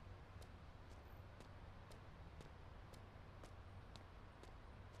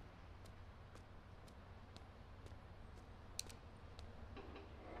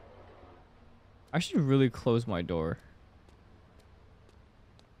 I should really close my door.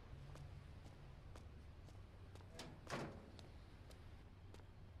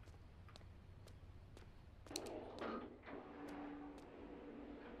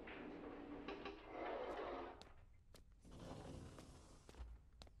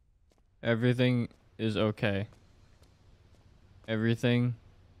 Everything is okay. Everything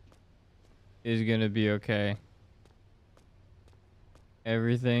is gonna be okay.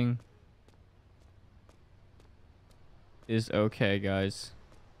 Everything is okay, guys.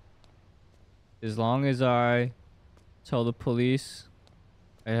 As long as I tell the police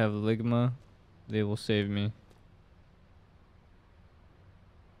I have Ligma, they will save me.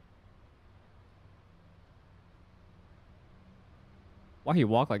 Why he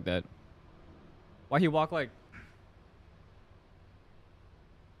walk like that? Why he walk like...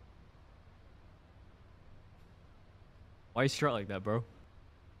 Why you strut like that, bro?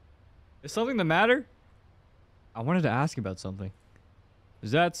 Is something the matter? I wanted to ask you about something.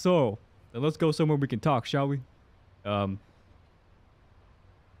 Is that so? Then let's go somewhere we can talk, shall we? So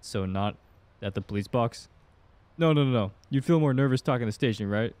not at the police box? No. You feel more nervous talking to the station,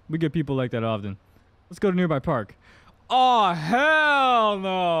 right? We get people like that often. Let's go to nearby park. Oh, hell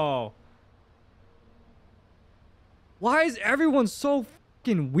no! Why is everyone so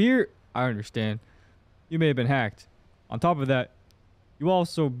fucking weird? I understand. You may have been hacked. On top of that, you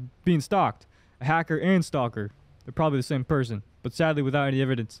also being stalked. A hacker and stalker. They're probably the same person. But sadly, without any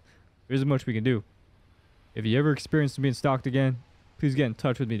evidence, there isn't much we can do. If you ever experience being stalked again, please get in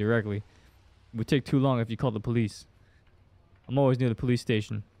touch with me directly. It would take too long if you called the police. I'm always near the police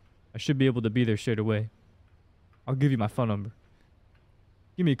station. I should be able to be there straight away. I'll give you my phone number.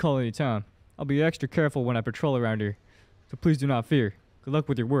 Give me a call anytime. I'll be extra careful when I patrol around here. So please do not fear. Good luck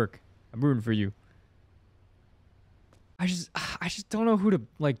with your work. I'm rooting for you. I just don't know who to,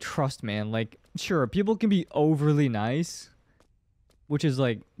 like, trust, man. Like, sure, people can be overly nice, which is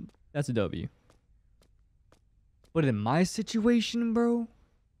like, that's a W. But in my situation, bro,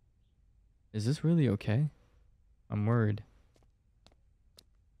 is this really okay? I'm worried.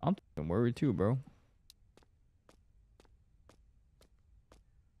 I'm fucking worried too, bro.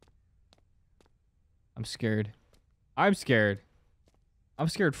 I'm scared. I'm scared. I'm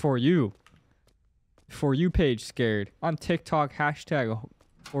scared for you. For you page scared. On TikTok, hashtag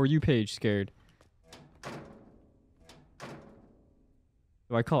for you page scared.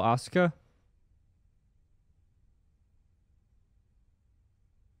 Do I call Asuka?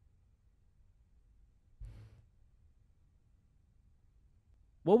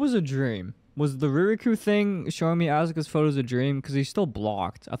 What was a dream? Was the Ririku thing showing me Asuka's photos a dream? Because he's still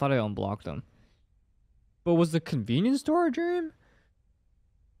blocked. I thought I unblocked him. But was the convenience store a dream?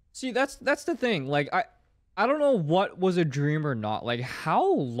 See, that's the thing. Like, I don't know what was a dream or not. Like,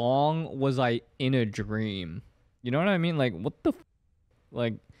 how long was I in a dream? You know what I mean? Like, what the...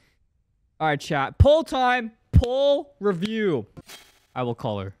 Like... Alright, chat. Poll time! Poll review. I will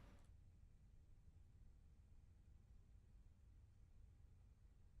call her.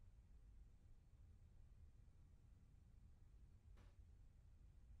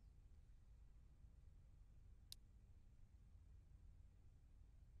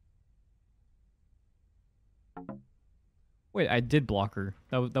 Wait, I did block her.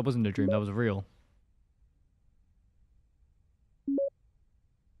 That wasn't a dream. That was real.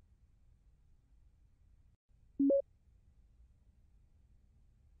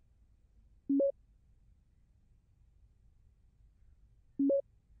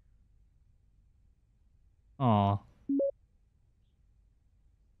 Aw.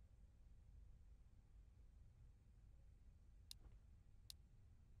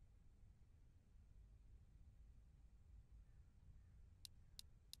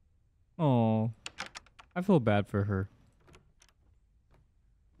 I feel bad for her.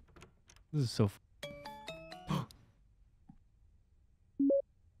 This is so...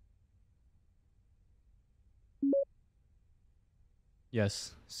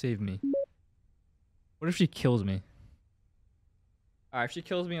 Yes, save me. What if she kills me? Alright, if she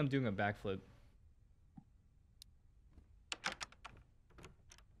kills me, I'm doing a backflip.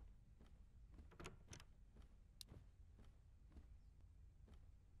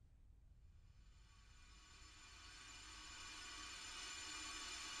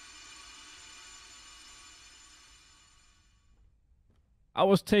 I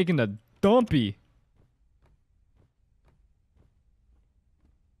was taking a dumpy.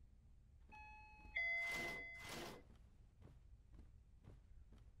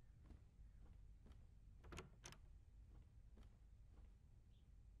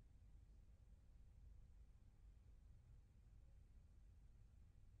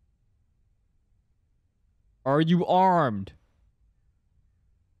 Are you armed?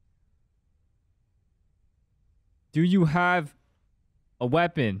 Do you have a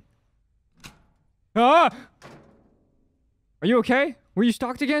weapon? Ah! Are you okay? Were you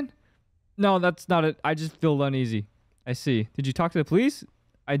stalked again? No, that's not it. I just feel uneasy. I see. Did you talk to the police?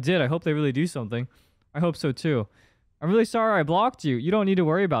 I did. I hope they really do something. I hope so too. I'm really sorry I blocked you. You don't need to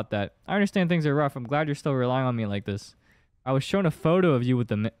worry about that. I understand things are rough. I'm glad you're still relying on me like this. I was shown a photo of you with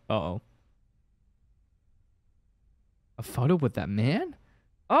the uh-oh. A photo with that man?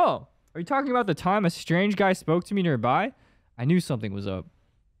 Oh, are you talking about the time a strange guy spoke to me nearby? I knew something was up.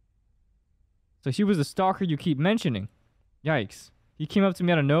 So he was the stalker you keep mentioning. Yikes. He came up to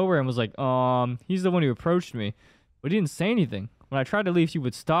me out of nowhere and was like, he's the one who approached me. But he didn't say anything. When I tried to leave, he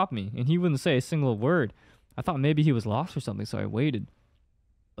would stop me, and he wouldn't say a single word. I thought maybe he was lost or something, so I waited.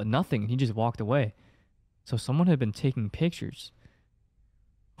 But nothing, and he just walked away. So someone had been taking pictures.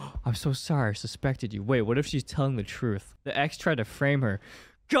 I'm so sorry, I suspected you. Wait, what if she's telling the truth? The ex tried to frame her.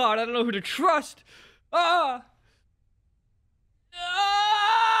 God, I don't know who to trust! Ah!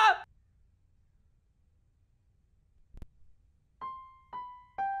 Ah!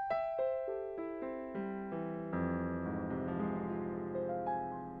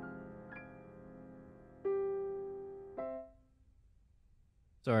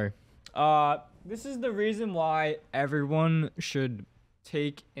 Sorry. This is the reason why everyone should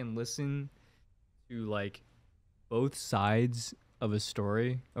take and listen to, like, both sides of a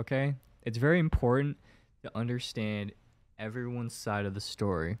story, okay? It's very important to understand everyone's side of the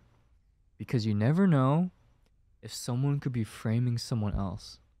story because you never know if someone could be framing someone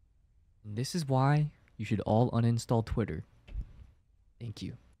else. And this is why you should all uninstall Twitter. Thank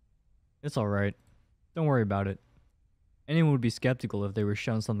you. It's alright. Don't worry about it. Anyone would be skeptical if they were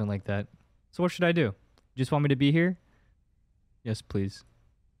shown something like that. So what should I do? You just want me to be here? Yes, please.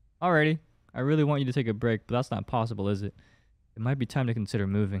 Alrighty. I really want you to take a break, but that's not possible, is it? It might be time to consider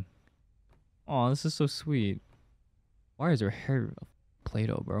moving. Aw, this is so sweet. Why is her hair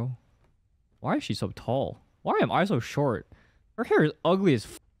Play-Doh, bro? Why is she so tall? Why am I so short? Her hair is ugly as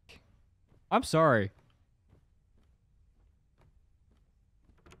f***. I'm sorry.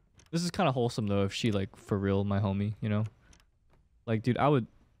 This is kind of wholesome, though, if she, like, for real, my homie, you know? Like, dude, I would...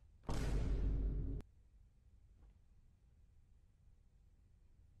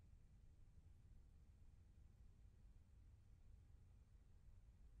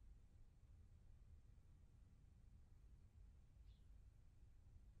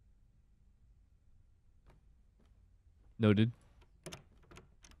 Noted.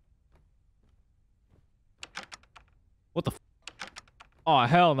 What the f... Oh,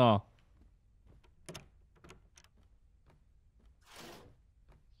 hell no.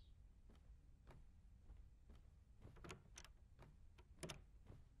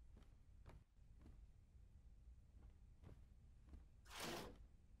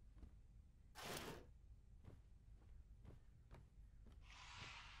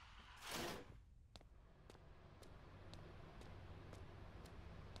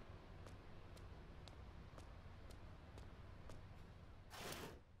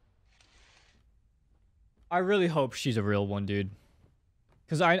 I really hope she's a real one, dude.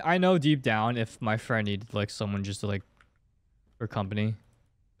 Because I know deep down if my friend needed, like, someone just to, like, for company,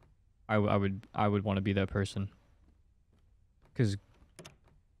 I would want to be that person. Because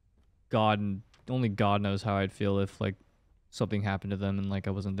God, only God knows how I'd feel if, like, something happened to them and, like,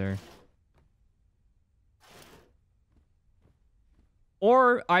 I wasn't there.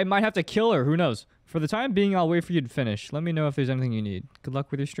 Or I might have to kill her, who knows? For the time being, I'll wait for you to finish. Let me know if there's anything you need. Good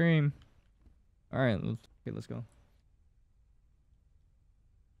luck with your stream. Alright, let's go.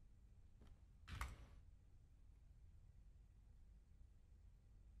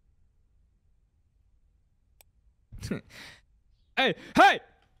 Hey, hey!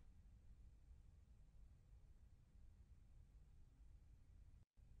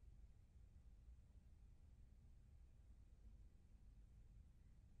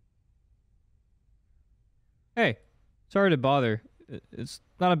 Hey, sorry to bother. It's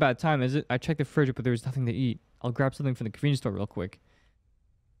not a bad time, is it? I checked the fridge, but there was nothing to eat. I'll grab something from the convenience store real quick.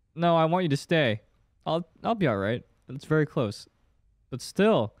 No, I want you to stay. I'll be all right. It's very close. But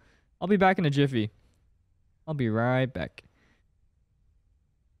still, I'll be back in a jiffy. I'll be right back.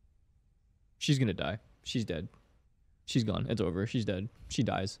 She's gonna die. She's dead. She's gone. It's over. She's dead. She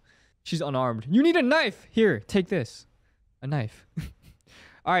dies. She's unarmed. You need a knife! Here, take this. A knife.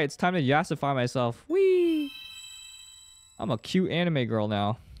 Alright, it's time to yassify myself. Whee! I'm a cute anime girl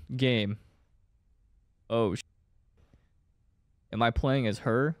now. Game. Oh, am I playing as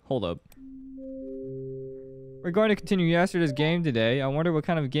her? Hold up. We're going to continue yesterday's game today. I wonder what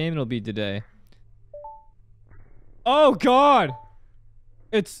kind of game it'll be today. Oh, God!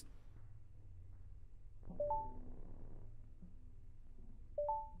 It's...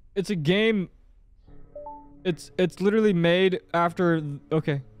 It's a game. It's literally made after...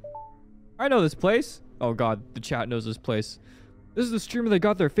 Okay. I know this place. Oh, God. The chat knows this place. This is the streamer that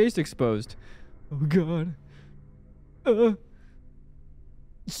got their face exposed. Oh, God.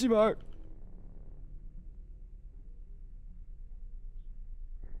 Smart.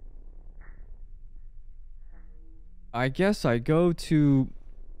 I guess I go to...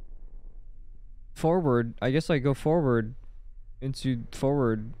 Forward. I guess I go forward. Into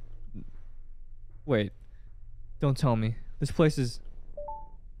forward. Wait. Don't tell me. This place is...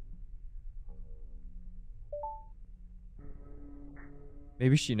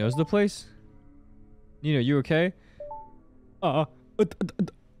 Maybe she knows the place? Nina, you okay?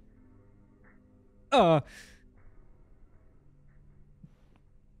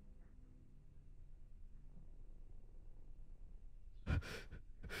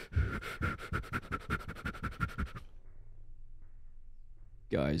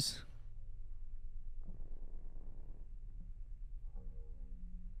 Guys.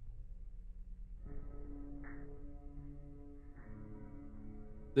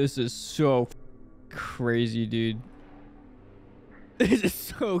 This is so crazy, dude. This is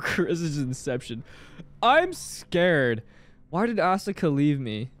so crazy. This is Inception. I'm scared. Why did Asuka leave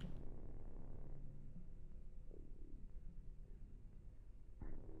me?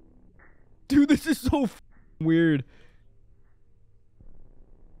 Dude, this is so weird.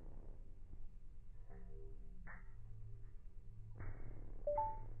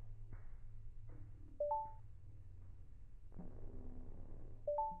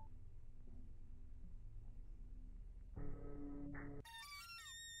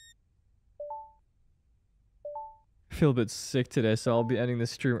 I feel a bit sick today, so I'll be ending the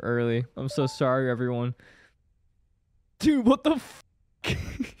stream early. I'm so sorry, everyone. Dude, what the f?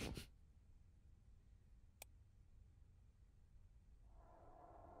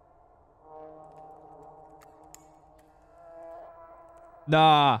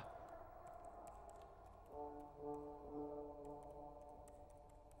 Nah.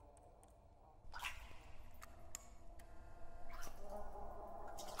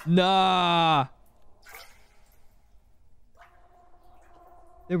 Nah.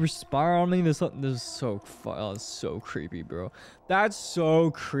 They were spiraling this up. This is so oh, it's so creepy, bro. That's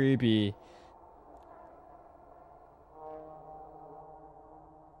so creepy.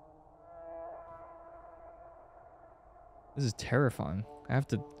 This is terrifying. I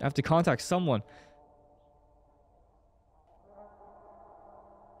have to contact someone.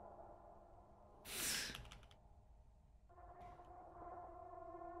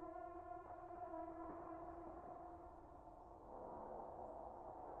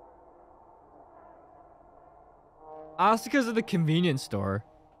 Asuka's at the convenience store.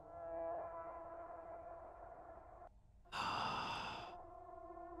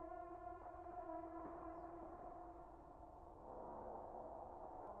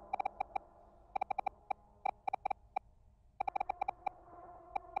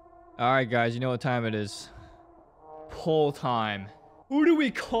 Alright, guys, you know what time it is. Poll time. Who do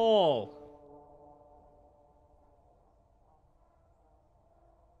we call?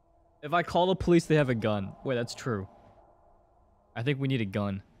 If I call the police, they have a gun. Wait, that's true. I think we need a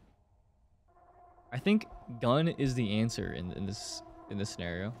gun. I think gun is the answer in this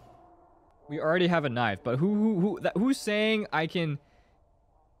scenario. We already have a knife, but who's saying I can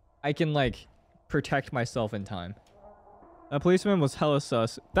like protect myself in time? That policeman was hella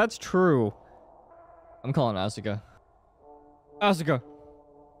sus. That's true. I'm calling Asuka. Asuka.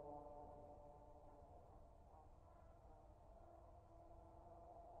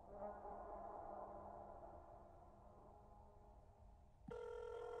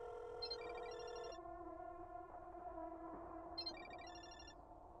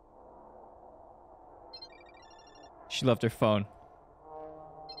 she left her phone.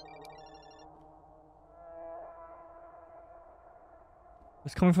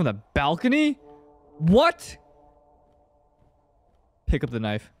 It's coming from the balcony? What? Pick up the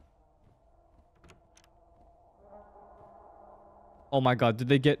knife. Oh my god, did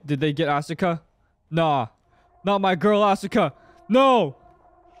they get Asuka? Nah. Not my girl Asuka. No.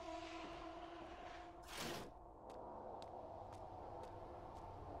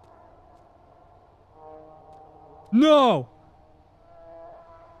 No.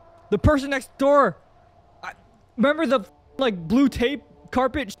 The person next door. Remember the like blue tape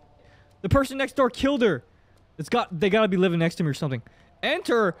carpet? The person next door killed her. They gotta be living next to me or something.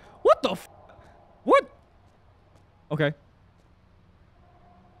 Enter. What the what? Okay.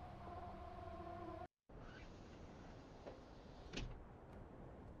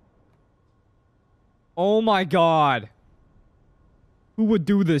 Oh my god. Who would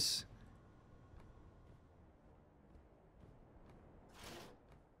do this?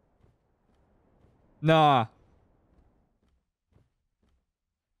 Nah.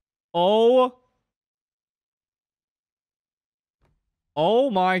 Oh. Oh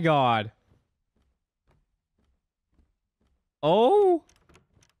my god. Oh.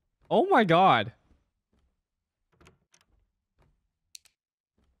 Oh my god.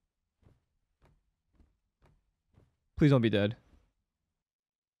 Please don't be dead.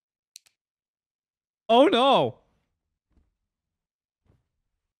 Oh no.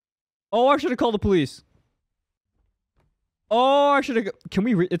 Oh, I should have called the police. Oh, I should have... Can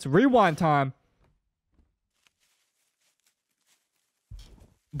we... It's rewind time.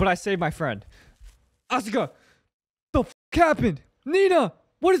 But I saved my friend. Asuka! The f*** happened? Nina!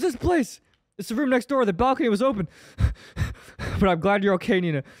 What is this place? It's the room next door. The balcony was open. But I'm glad you're okay,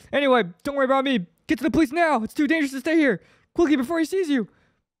 Nina. Anyway, don't worry about me. Get to the police now. It's too dangerous to stay here. Quickly before he sees you.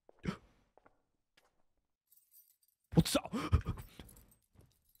 What's up?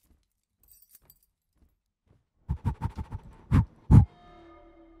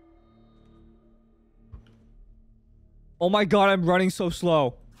 Oh my god, I'm running so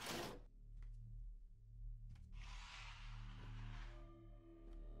slow.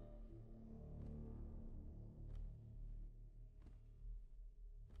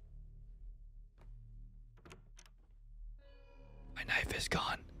 My knife is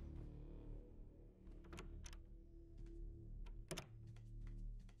gone.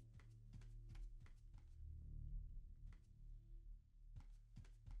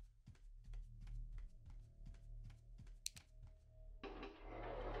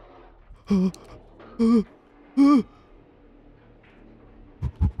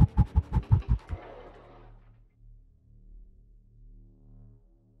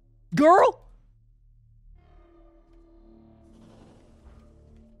 Girl?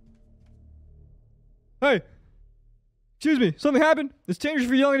 Hey. Excuse me. Something happened? It's dangerous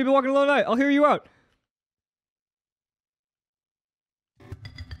for you yelling to be walking alone at night. I'll hear you out.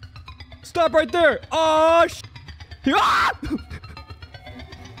 Stop right there. Oh, sh. Ah!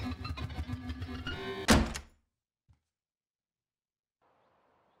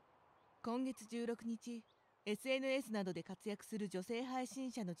 今月16日、SNS などで活躍する女性配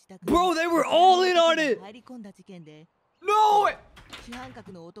信者の自宅 Bro, they were all in on it. 入り込んだ事件で、No! 主犯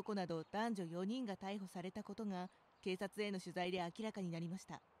格の男など男女4人が逮捕されたことが警察への取材で明らかになりまし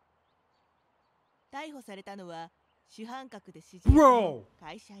た。逮捕されたのは主犯格で指示の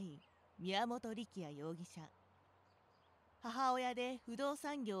会社員宮本力也容疑者。母親で不動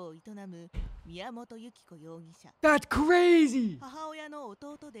産業を営む宮本由紀子容疑者。That's crazy! 母親の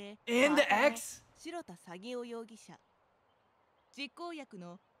弟で And the ex? 白田sag夫容疑者。実行役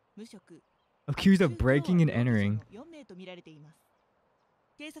の無職 Accused of breaking and entering. 4名と見られています。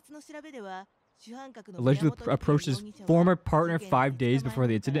警察の調べでは主犯格の Allegedly approached his former partner 5 days before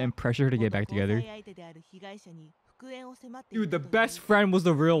the incident and pressured her to get back together. Dude, the best friend was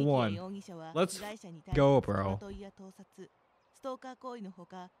the real one. Let's go, bro.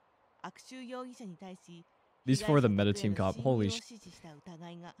 These four are the meta team cop. Holy sh.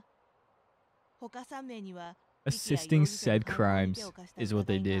 Assisting said crimes is what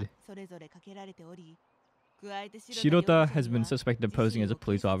they did. Shirota has been suspected of posing as a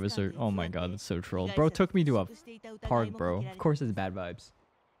police officer. Oh my god, that's so troll. Bro took me to a park, bro. Of course it's bad vibes.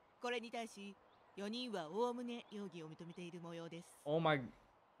 Oh my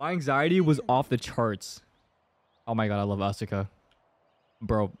anxiety was off the charts. Oh my god, I love Asuka.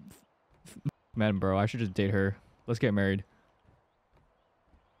 Bro. Man, bro, I should just date her. Let's get married.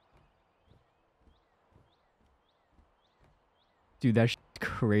 Dude, that's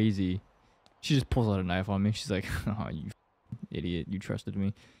crazy. She just pulls out a knife on me. She's like, oh, you idiot. You trusted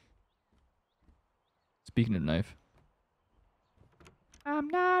me. Speaking of knife.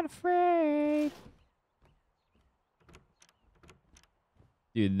 not afraid.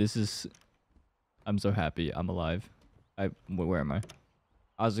 Dude, this is... I'm so happy I'm alive. Where am I?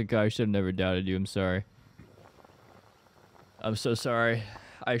 Asuka, I should have never doubted you. I'm sorry. I'm so sorry.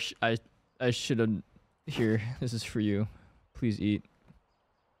 I should have... Here, this is for you. Please eat.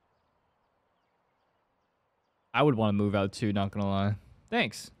 I would want to move out too, not gonna lie.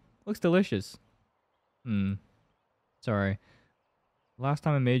 Thanks. Looks delicious. Sorry. Last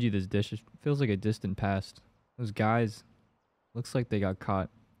time I made you this dish, it feels like a distant past. Those guys, looks like they got caught.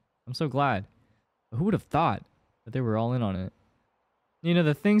 I'm so glad. But who would have thought that they were all in on it? You know,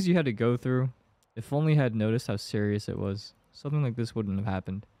 the things you had to go through, if only I had noticed how serious it was, something like this wouldn't have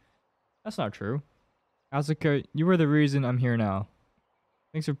happened. That's not true. Asuka, you were the reason I'm here now.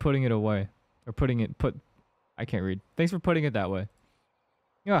 Thanks for putting it away. Or I can't read. Thanks for putting it that way.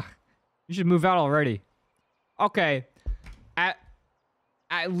 Ugh. You should move out already. Okay.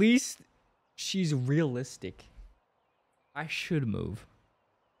 At least she's realistic. I should move.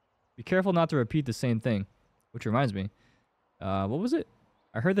 Be careful not to repeat the same thing. Which reminds me. What was it?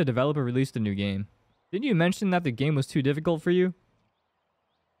 I heard the developer released a new game. Didn't you mention that the game was too difficult for you?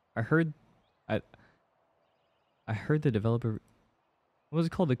 I heard the developer... What was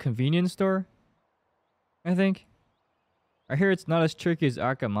it called? The convenience store? I think. I hear it's not as tricky as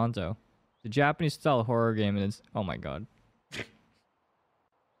Akamanto. The Japanese style horror game and it's... Oh my god.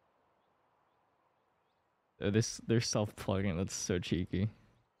 They're self-plugging. That's so cheeky.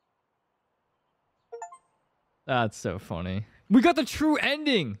 That's so funny. We got the true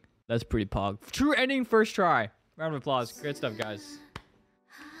ending! That's pretty pog. True ending first try. Round of applause. Great stuff, guys.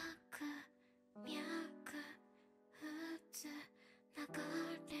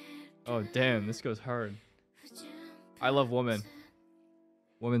 Oh, damn. This goes hard. I love woman.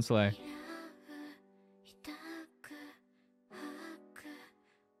 Woman slay.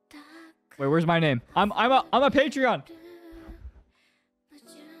 Wait, where's my name? I'm a Patreon.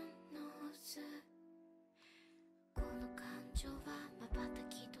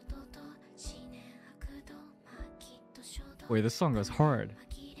 Wait, this song goes hard.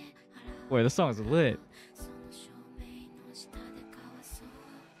 Wait, this song is lit.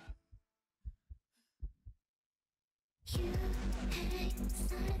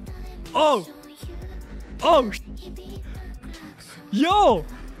 Oh! Oh! Yo!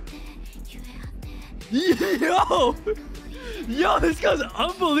 Yo! Yo, this goes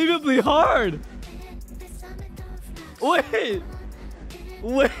unbelievably hard! Wait!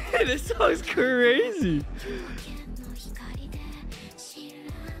 Wait, this song's crazy!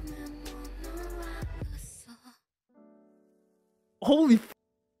 Holy f***.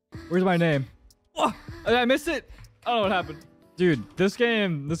 Where's my name? Oh, I missed it! I don't know what happened. Dude, this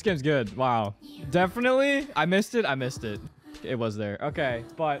game's good. Wow. Definitely, I missed it. It was there. Okay,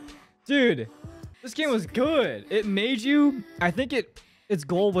 but dude, this game was good. It made you, I think its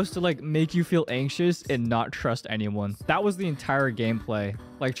goal was to like make you feel anxious and not trust anyone. That was the entire gameplay.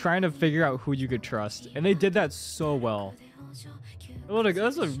 Like trying to figure out who you could trust. And they did that so well.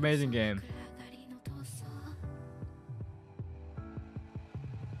 That's an amazing game.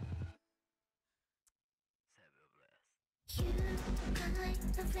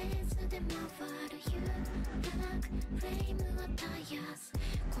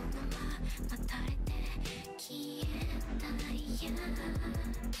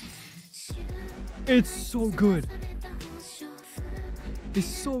 It's so good. It's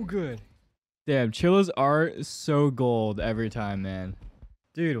so good. Damn, Chilla's art is so gold every time, man.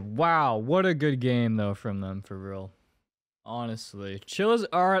 Dude, wow. What a good game, though, from them, for real. Honestly. Chilla's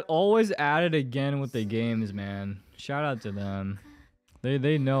art always at it again with the games, man. Shout out to them.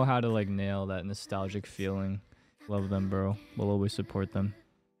 They know how to, like, nail that nostalgic feeling. Love them, bro. We'll always support them.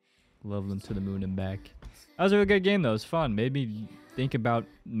 Love them to the moon and back. That was a really good game, though. It was fun. Made me think about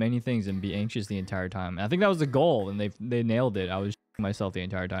many things and be anxious the entire time. And I think that was the goal, and they nailed it. I was myself the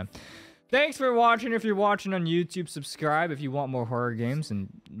entire time. Thanks for watching. If you're watching on YouTube, subscribe if you want more horror games, and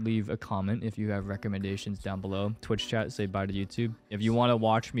leave a comment if you have recommendations down below. Twitch chat, say bye to YouTube. If you want to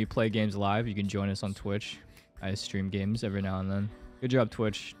watch me play games live, you can join us on Twitch. I stream games every now and then. Good job,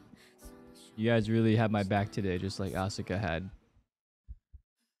 Twitch. You guys really had my back today, just like Asuka had.